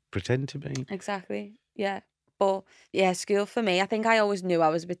they pretend to be? Exactly. Yeah. But yeah, school for me, I think I always knew I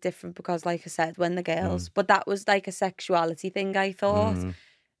was a bit different because, like I said, when the girls, but that was like a sexuality thing, I thought.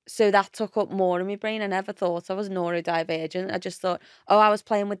 So that took up more in my brain. I never thought I was neurodivergent. I just thought, I was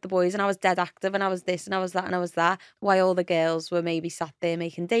playing with the boys and I was dead active and I was this and I was that and I was that. While all the girls were maybe sat there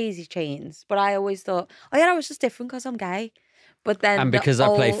making daisy chains. But I always thought, I was just different because I'm gay. But then and because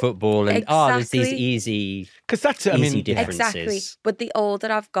I play football and there's these easy differences. Exactly. But the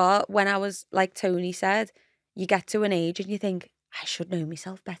older I've got, when I was like Tony said, you get to an age and you think, I should know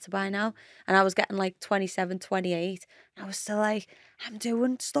myself better by now. And I was getting like 27, 28. And I was still like, I'm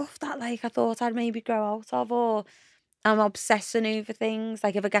doing stuff that like I thought I'd maybe grow out of, or I'm obsessing over things.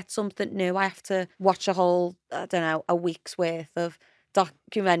 Like if I get something new, I have to watch a week's worth of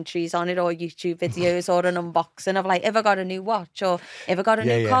documentaries on it or YouTube videos or an unboxing of like, if I got a new watch or if I got a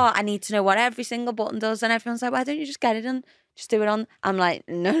new car, I need to know what every single button does. And everyone's like, why don't you just get it and just do it on? I'm like,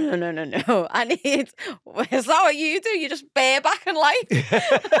 no. I need, is that what you do? You just bareback and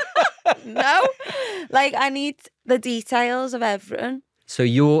like, no. Like I need the details of everything. So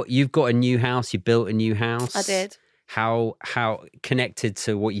you've got a new house, you built a new house. I did. How connected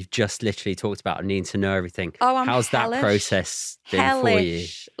to what you've just literally talked about, needing to know everything? How's hellish. That process been for you?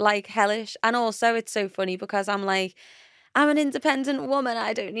 Like hellish. And also it's so funny because I'm like, I'm an independent woman.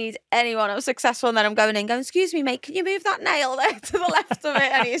 I don't need anyone. I'm successful. And then I'm going, excuse me, mate, can you move that nail there to the left of it?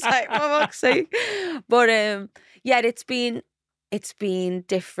 And he's like, for fuck's sake. But yeah, it's been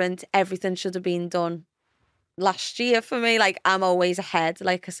different. Everything should have been done last year for me. Like, I'm always ahead,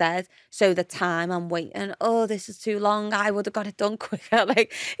 like I said. So the time I'm waiting, oh, this is too long. I would have got it done quicker.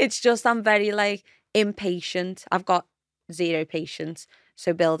 Like, it's just, I'm very like impatient. I've got zero patience.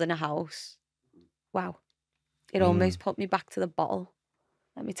 So building a house, wow. It almost put me back to the bottle.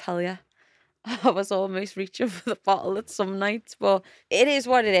 Let me tell you. I was almost reaching for the bottle at some nights, but it is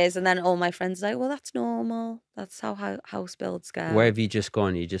what it is. And then all my friends are like, well, that's normal. That's how house builds go. Where have you just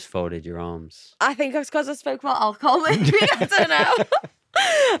gone? You just folded your arms. I think it's because I spoke about alcohol, maybe. I don't know.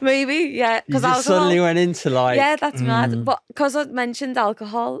 Maybe, yeah. You just suddenly went into like... Yeah, that's mad. But because I mentioned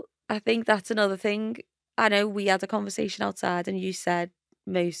alcohol, I think that's another thing. I know we had a conversation outside and you said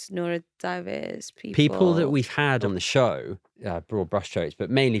most neurodiverse people that we've had on the show, broad brushstrokes,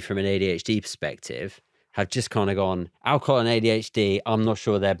 but mainly from an ADHD perspective, have just kind of gone, alcohol and ADHD, I'm not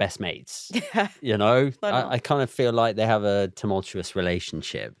sure they're best mates. Yeah. You know, I kind of feel like they have a tumultuous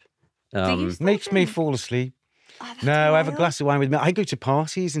relationship. Makes me fall asleep. Oh, no, I have a glass of wine with me. I go to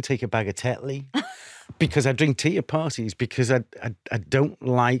parties and take a bag of Tetley because I drink tea at parties because I don't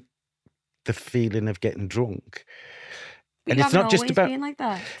like the feeling of getting drunk. But and it's not just about being like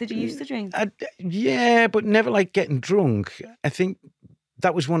that. Did you used to drink? Yeah, but never like getting drunk. I think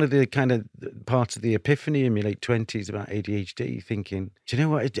that was one of the kind of parts of the epiphany in my late 20s about ADHD, thinking, do you know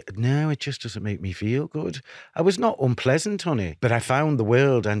what? It just doesn't make me feel good. I was not unpleasant on it, but I found the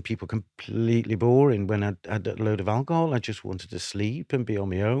world and people completely boring when I had a load of alcohol. I just wanted to sleep and be on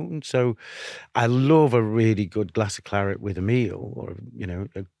my own. So I love a really good glass of claret with a meal, or,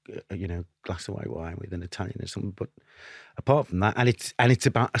 a glass of white wine with an Italian or something. But apart from that, and it's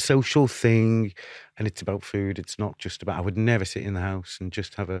about a social thing, and it's about food. It's not just about, I would never sit in the house and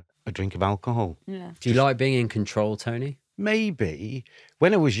just have a drink of alcohol. Yeah. Do you like being in control, Tony? Maybe.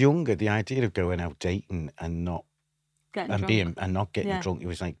 When I was younger, the idea of going out dating and not getting drunk, it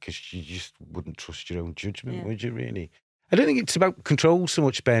was like, because you just wouldn't trust your own judgment, would you really? I don't think it's about control so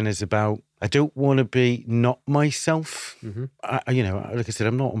much, Ben, as about, I don't want to be not myself. Mm-hmm. Like I said,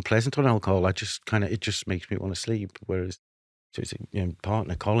 I'm not unpleasant on alcohol. I just it just makes me want to sleep. Whereas, so it's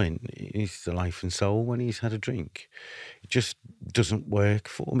partner Colin, he's the life and soul when he's had a drink. It just doesn't work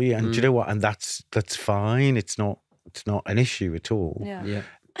for me. And do you know what? And that's fine. It's not an issue at all. Yeah.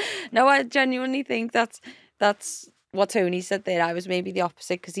 No, I genuinely think that's what Tony said there. I was maybe the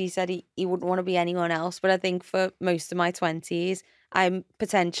opposite, because he said he wouldn't want to be anyone else. But I think for most of my 20s, I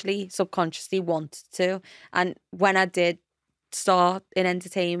potentially subconsciously wanted to. And when I did start in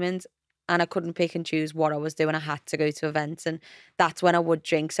entertainment and I couldn't pick and choose what I was doing, I had to go to events, and that's when I would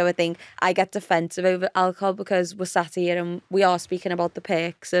drink. So I think I get defensive over alcohol because we're sat here and we are speaking about the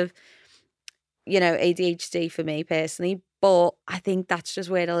perks of, ADHD for me personally. But I think that's just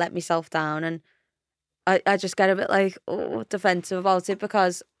where to let myself down, and I just get a bit like defensive about it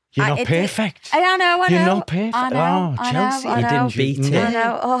because you're not perfect. I know. You're not perfect. I know, Chelcee, I know. You didn't beat it. I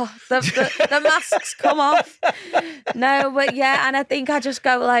know. Oh, the masks come off. No, but yeah, and I think I just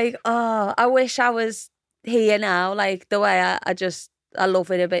go like, oh, I wish I was here now. Like the way I love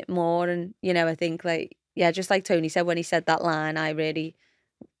it a bit more, and I think like, yeah, just like Tony said when he said that line, I really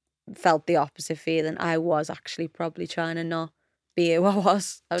felt the opposite feeling. I was actually probably trying to not be who I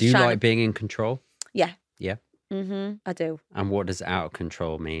was. Do you like being in control? Yeah. Yeah. I do. And what does out of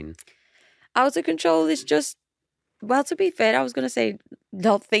control mean? Out of control is just, well, to be fair, I was going to say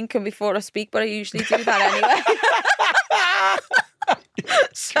not thinking before I speak, but I usually do that anyway.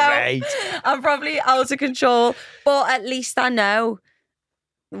 So Great. I'm probably out of control, but at least I know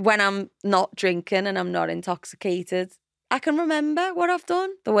when I'm not drinking and I'm not intoxicated, I can remember what I've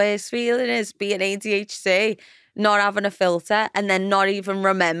done. The worst feeling is being ADHD, not having a filter, and then not even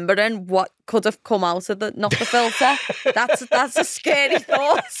remembering what could have come out of the filter. That's a scary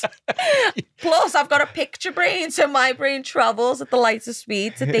thought. Plus, I've got a picture brain, so my brain travels at the lightest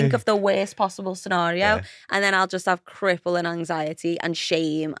speed to think of the worst possible scenario, and then I'll just have crippling anxiety and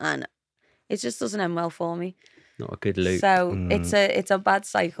shame, and it just doesn't end well for me. Not a good loop. So it's a bad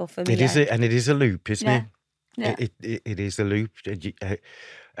cycle for me. It is a loop, isn't it? Yeah. It is a loop,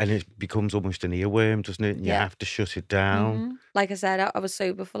 and it becomes almost an earworm, doesn't it? And you have to shut it down. Mm-hmm. Like I said, I was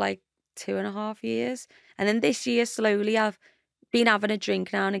sober for like 2.5 years, and then this year slowly I've been having a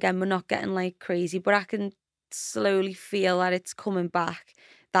drink now and again. We're not getting like crazy, but I can slowly feel that it's coming back,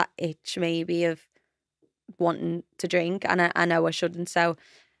 that itch maybe of wanting to drink, and I know I shouldn't. So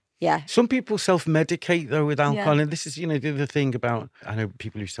yeah. Some people self-medicate though with alcohol, and this is, the other thing about, I know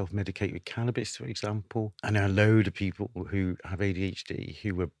people who self-medicate with cannabis, for example. I know a load of people who have ADHD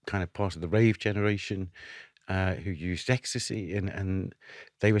who were kind of part of the rave generation, who used ecstasy, and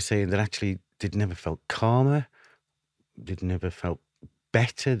they were saying that actually they'd never felt calmer, they'd never felt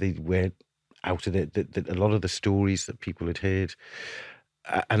better. They were out of it. A lot of the stories that people had heard,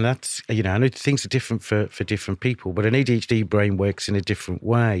 and that's, I know things are different for different people, but an ADHD brain works in a different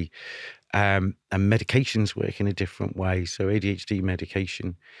way, and medications work in a different way. So ADHD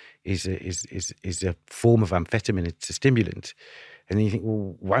medication is a form of amphetamine. It's a stimulant, and then you think,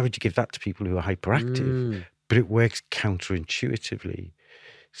 well, why would you give that to people who are hyperactive? But it works counterintuitively,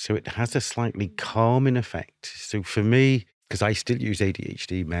 so it has a slightly calming effect. So for me, because I still use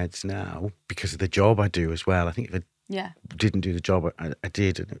ADHD meds now because of the job I do as well. I think if I didn't do the job I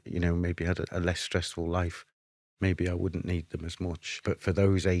did, and maybe had a less stressful life, maybe I wouldn't need them as much. But for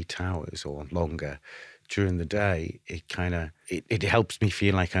those 8 hours or longer during the day, it helps me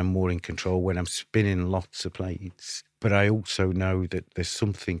feel like I'm more in control when I'm spinning lots of plates. But I also know that there's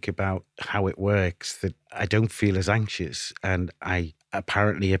something about how it works that I don't feel as anxious, and I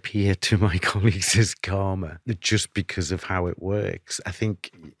apparently appear to my colleagues as calmer just because of how it works. I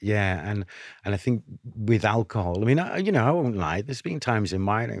think, and I think with alcohol, I mean, I won't lie, there's been times in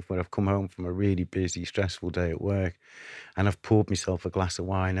my life where I've come home from a really busy, stressful day at work and I've poured myself a glass of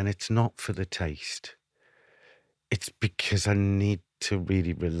wine, and it's not for the taste. It's because I need to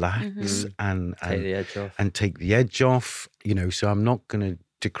really relax and take the edge off. And take the edge off, so I'm not going to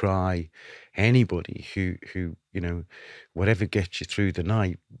decry anybody who whatever gets you through the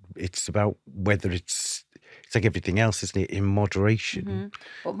night. It's about whether it's like everything else, isn't it, in moderation.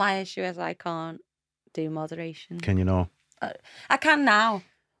 But my issue is I can't do moderation. Can you not? I can now,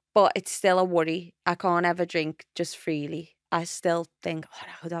 but it's still a worry. I can't ever drink just freely. I still think,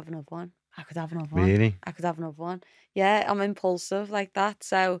 I could have another one. I could have another one. Really? I could have another one. Yeah, I'm impulsive like that.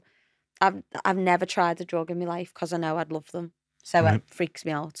 So I've never tried a drug in my life because I know I'd love them. So it freaks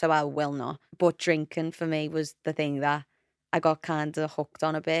me out. So I will not. But drinking for me was the thing that I got kind of hooked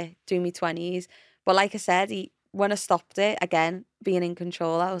on a bit through my 20s. But like I said, when I stopped it, again, being in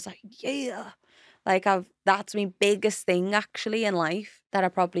control, I was like, yeah. Like that's my biggest thing actually in life that I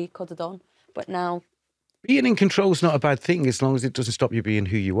probably could have done. But now, being in control is not a bad thing as long as it doesn't stop you being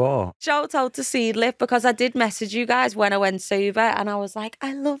who you are. Shout out to Seedlip, because I did message you guys when I went sober and I was like,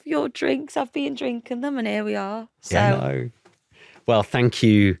 I love your drinks. I've been drinking them and here we are. So, yeah, no. Well, thank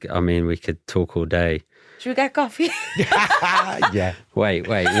you. I mean, we could talk all day. Should we get coffee? Yeah. Wait,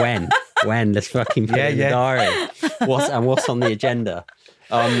 when? When? Let's fucking put it in the diary. What's on the agenda?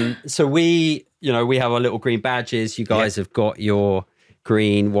 So we have our little green badges. You guys have got your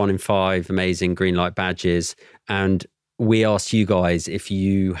green 1 in 5 amazing green light badges, and we asked you guys if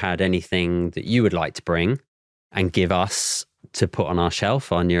you had anything that you would like to bring and give us to put on our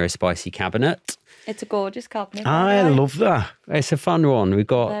shelf, our Neurospicy cabinet. It's a gorgeous cabinet. I love that. It's a fun one. We've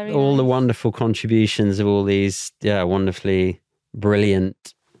got all the wonderful contributions of all these wonderfully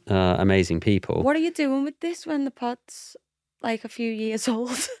brilliant amazing people. What are you doing with this when the pod's like a few years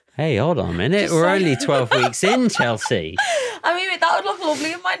old? Hey, hold on a minute. We're only 12 weeks in, Chelsea. I mean, that would look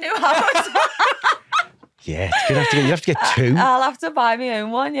lovely in my new house. Yeah, you have to get 2. I'll have to buy my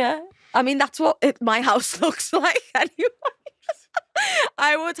own one, yeah. I mean, that's what my house looks like anyway.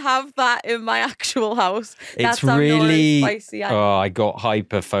 I would have that in my actual house. It's really spicy. I got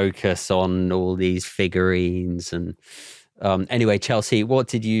hyper focus on all these figurines and anyway, Chelsea, what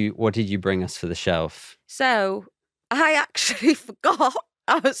did you bring us for the shelf? So I actually forgot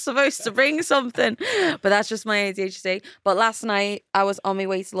I was supposed to bring something, but that's just my ADHD. But last night I was on my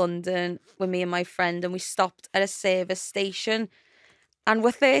way to London with me and my friend, and we stopped at a service station. And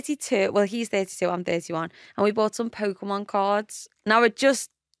we're 32. Well, he's 32, I'm 31. And we bought some Pokemon cards. Now, it just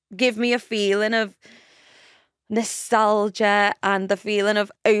gave me a feeling of nostalgia and the feeling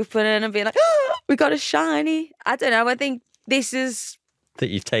of opening and being like, oh, we got a shiny. I don't know. I think this is... that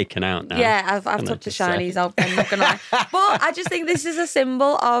you've taken out now. Yeah, I've took the shinies out. I'm not going to lie. But I just think this is a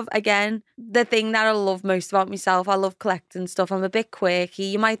symbol of, again, the thing that I love most about myself. I love collecting stuff. I'm a bit quirky.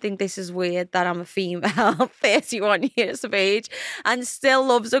 You might think this is weird that I'm a female, 31 years of age, and still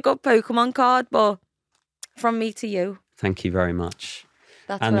loves a good Pokemon card. But from me to you. Thank you very much.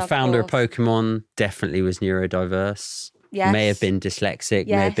 That's and the founder of Pokemon definitely was neurodiverse. Yes. May have been dyslexic,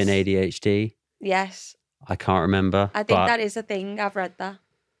 may have been ADHD. Yes. I can't remember. I think that is a thing. I've read that.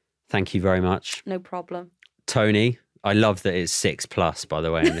 Thank you very much. No problem. Tony, I love that it's 6+, by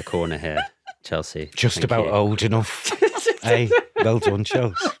the way, in the corner here. Chelsea. Just about old enough. Hey, well done,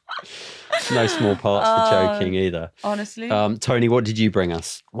 Chelsea. No small parts for joking either. Honestly. Tony, what did you bring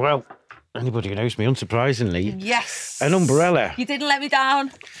us? Well, anybody who knows me, unsurprisingly, yes, an umbrella. You didn't let me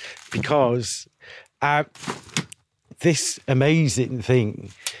down. Because this amazing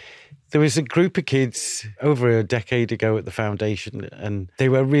thing There was a group of kids over a decade ago at the foundation, and they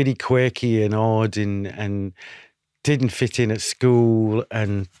were really quirky and odd and didn't fit in at school,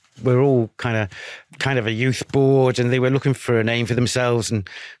 and we're all kind of a youth board, and they were looking for a name for themselves. And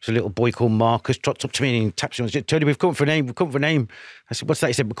there's a little boy called Marcus trots up to me and he taps me on the shoulder. Tony, we've come for a name. We've come for a name. I said, what's that?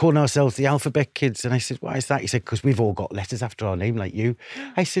 He said, we're calling ourselves the Alphabet Kids. And I said, why is that? He said, because we've all got letters after our name, like you.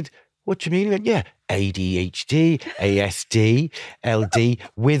 I said, what do you mean? He went, yeah, ADHD, ASD, LD,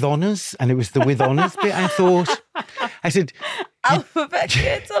 with honours. And it was the with honours bit. I said, Alphabet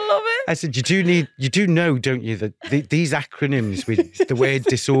Kids, I love it. I said, you do know, don't you, that these acronyms with the word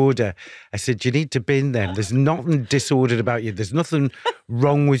disorder, I said, you need to bin them. There's nothing disordered about you. There's nothing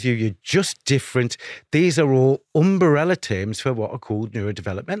wrong with you. You're just different. These are all umbrella terms for what are called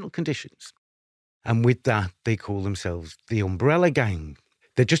neurodevelopmental conditions. And with that, they call themselves the Umbrella Gang.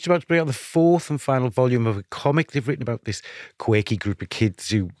 They're just about to bring out the fourth and final volume of a comic they've written about this quirky group of kids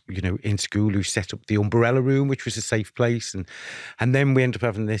who, in school, who set up the Umbrella Room, which was a safe place. And then we end up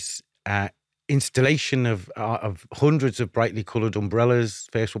having this installation of hundreds of brightly coloured umbrellas.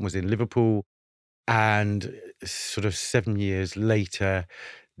 First one was in Liverpool. And sort of 7 years later,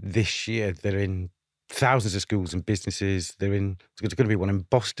 this year, they're in thousands of schools and businesses. There's going to be one in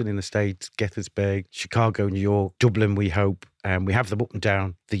Boston in the States, Gaithersburg, Chicago, New York, Dublin, we hope. And we have them up and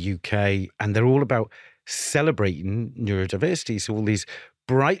down the UK. And they're all about celebrating neurodiversity. So all these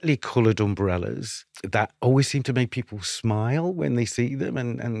brightly coloured umbrellas that always seem to make people smile when they see them.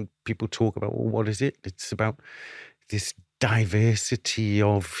 And people talk about, well, what is it? It's about this diversity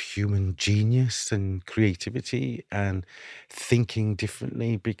of human genius and creativity and thinking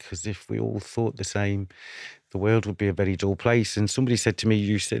differently, because if we all thought the same, the world would be a very dull place. And somebody said to me,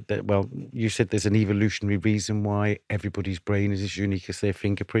 you said there's an evolutionary reason why everybody's brain is as unique as their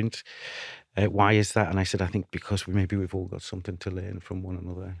fingerprint. Why is that? And I said, I think because we've all got something to learn from one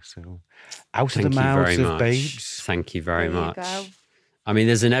another. So out of the mouths of babes. Thank you very much. Go. I mean,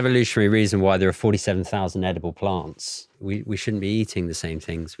 there's an evolutionary reason why there are 47,000 edible plants. We shouldn't be eating the same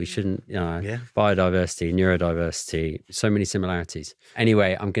things. We shouldn't, biodiversity, neurodiversity, so many similarities.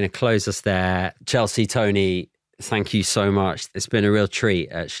 Anyway, I'm going to close us there. Chelcee, Tony, thank you so much. It's been a real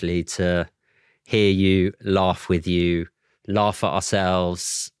treat, actually, to hear you, laugh with you, laugh at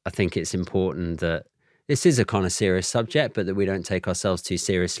ourselves. I think it's important that this is a kind of serious subject, but that we don't take ourselves too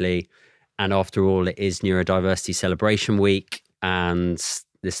seriously. And after all, it is Neurodiversity Celebration Week. And this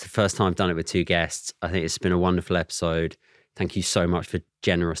is the first time I've done it with two guests. I think it's been a wonderful episode. Thank you so much for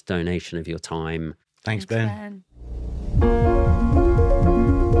generous donation of your time. Thanks, Ben.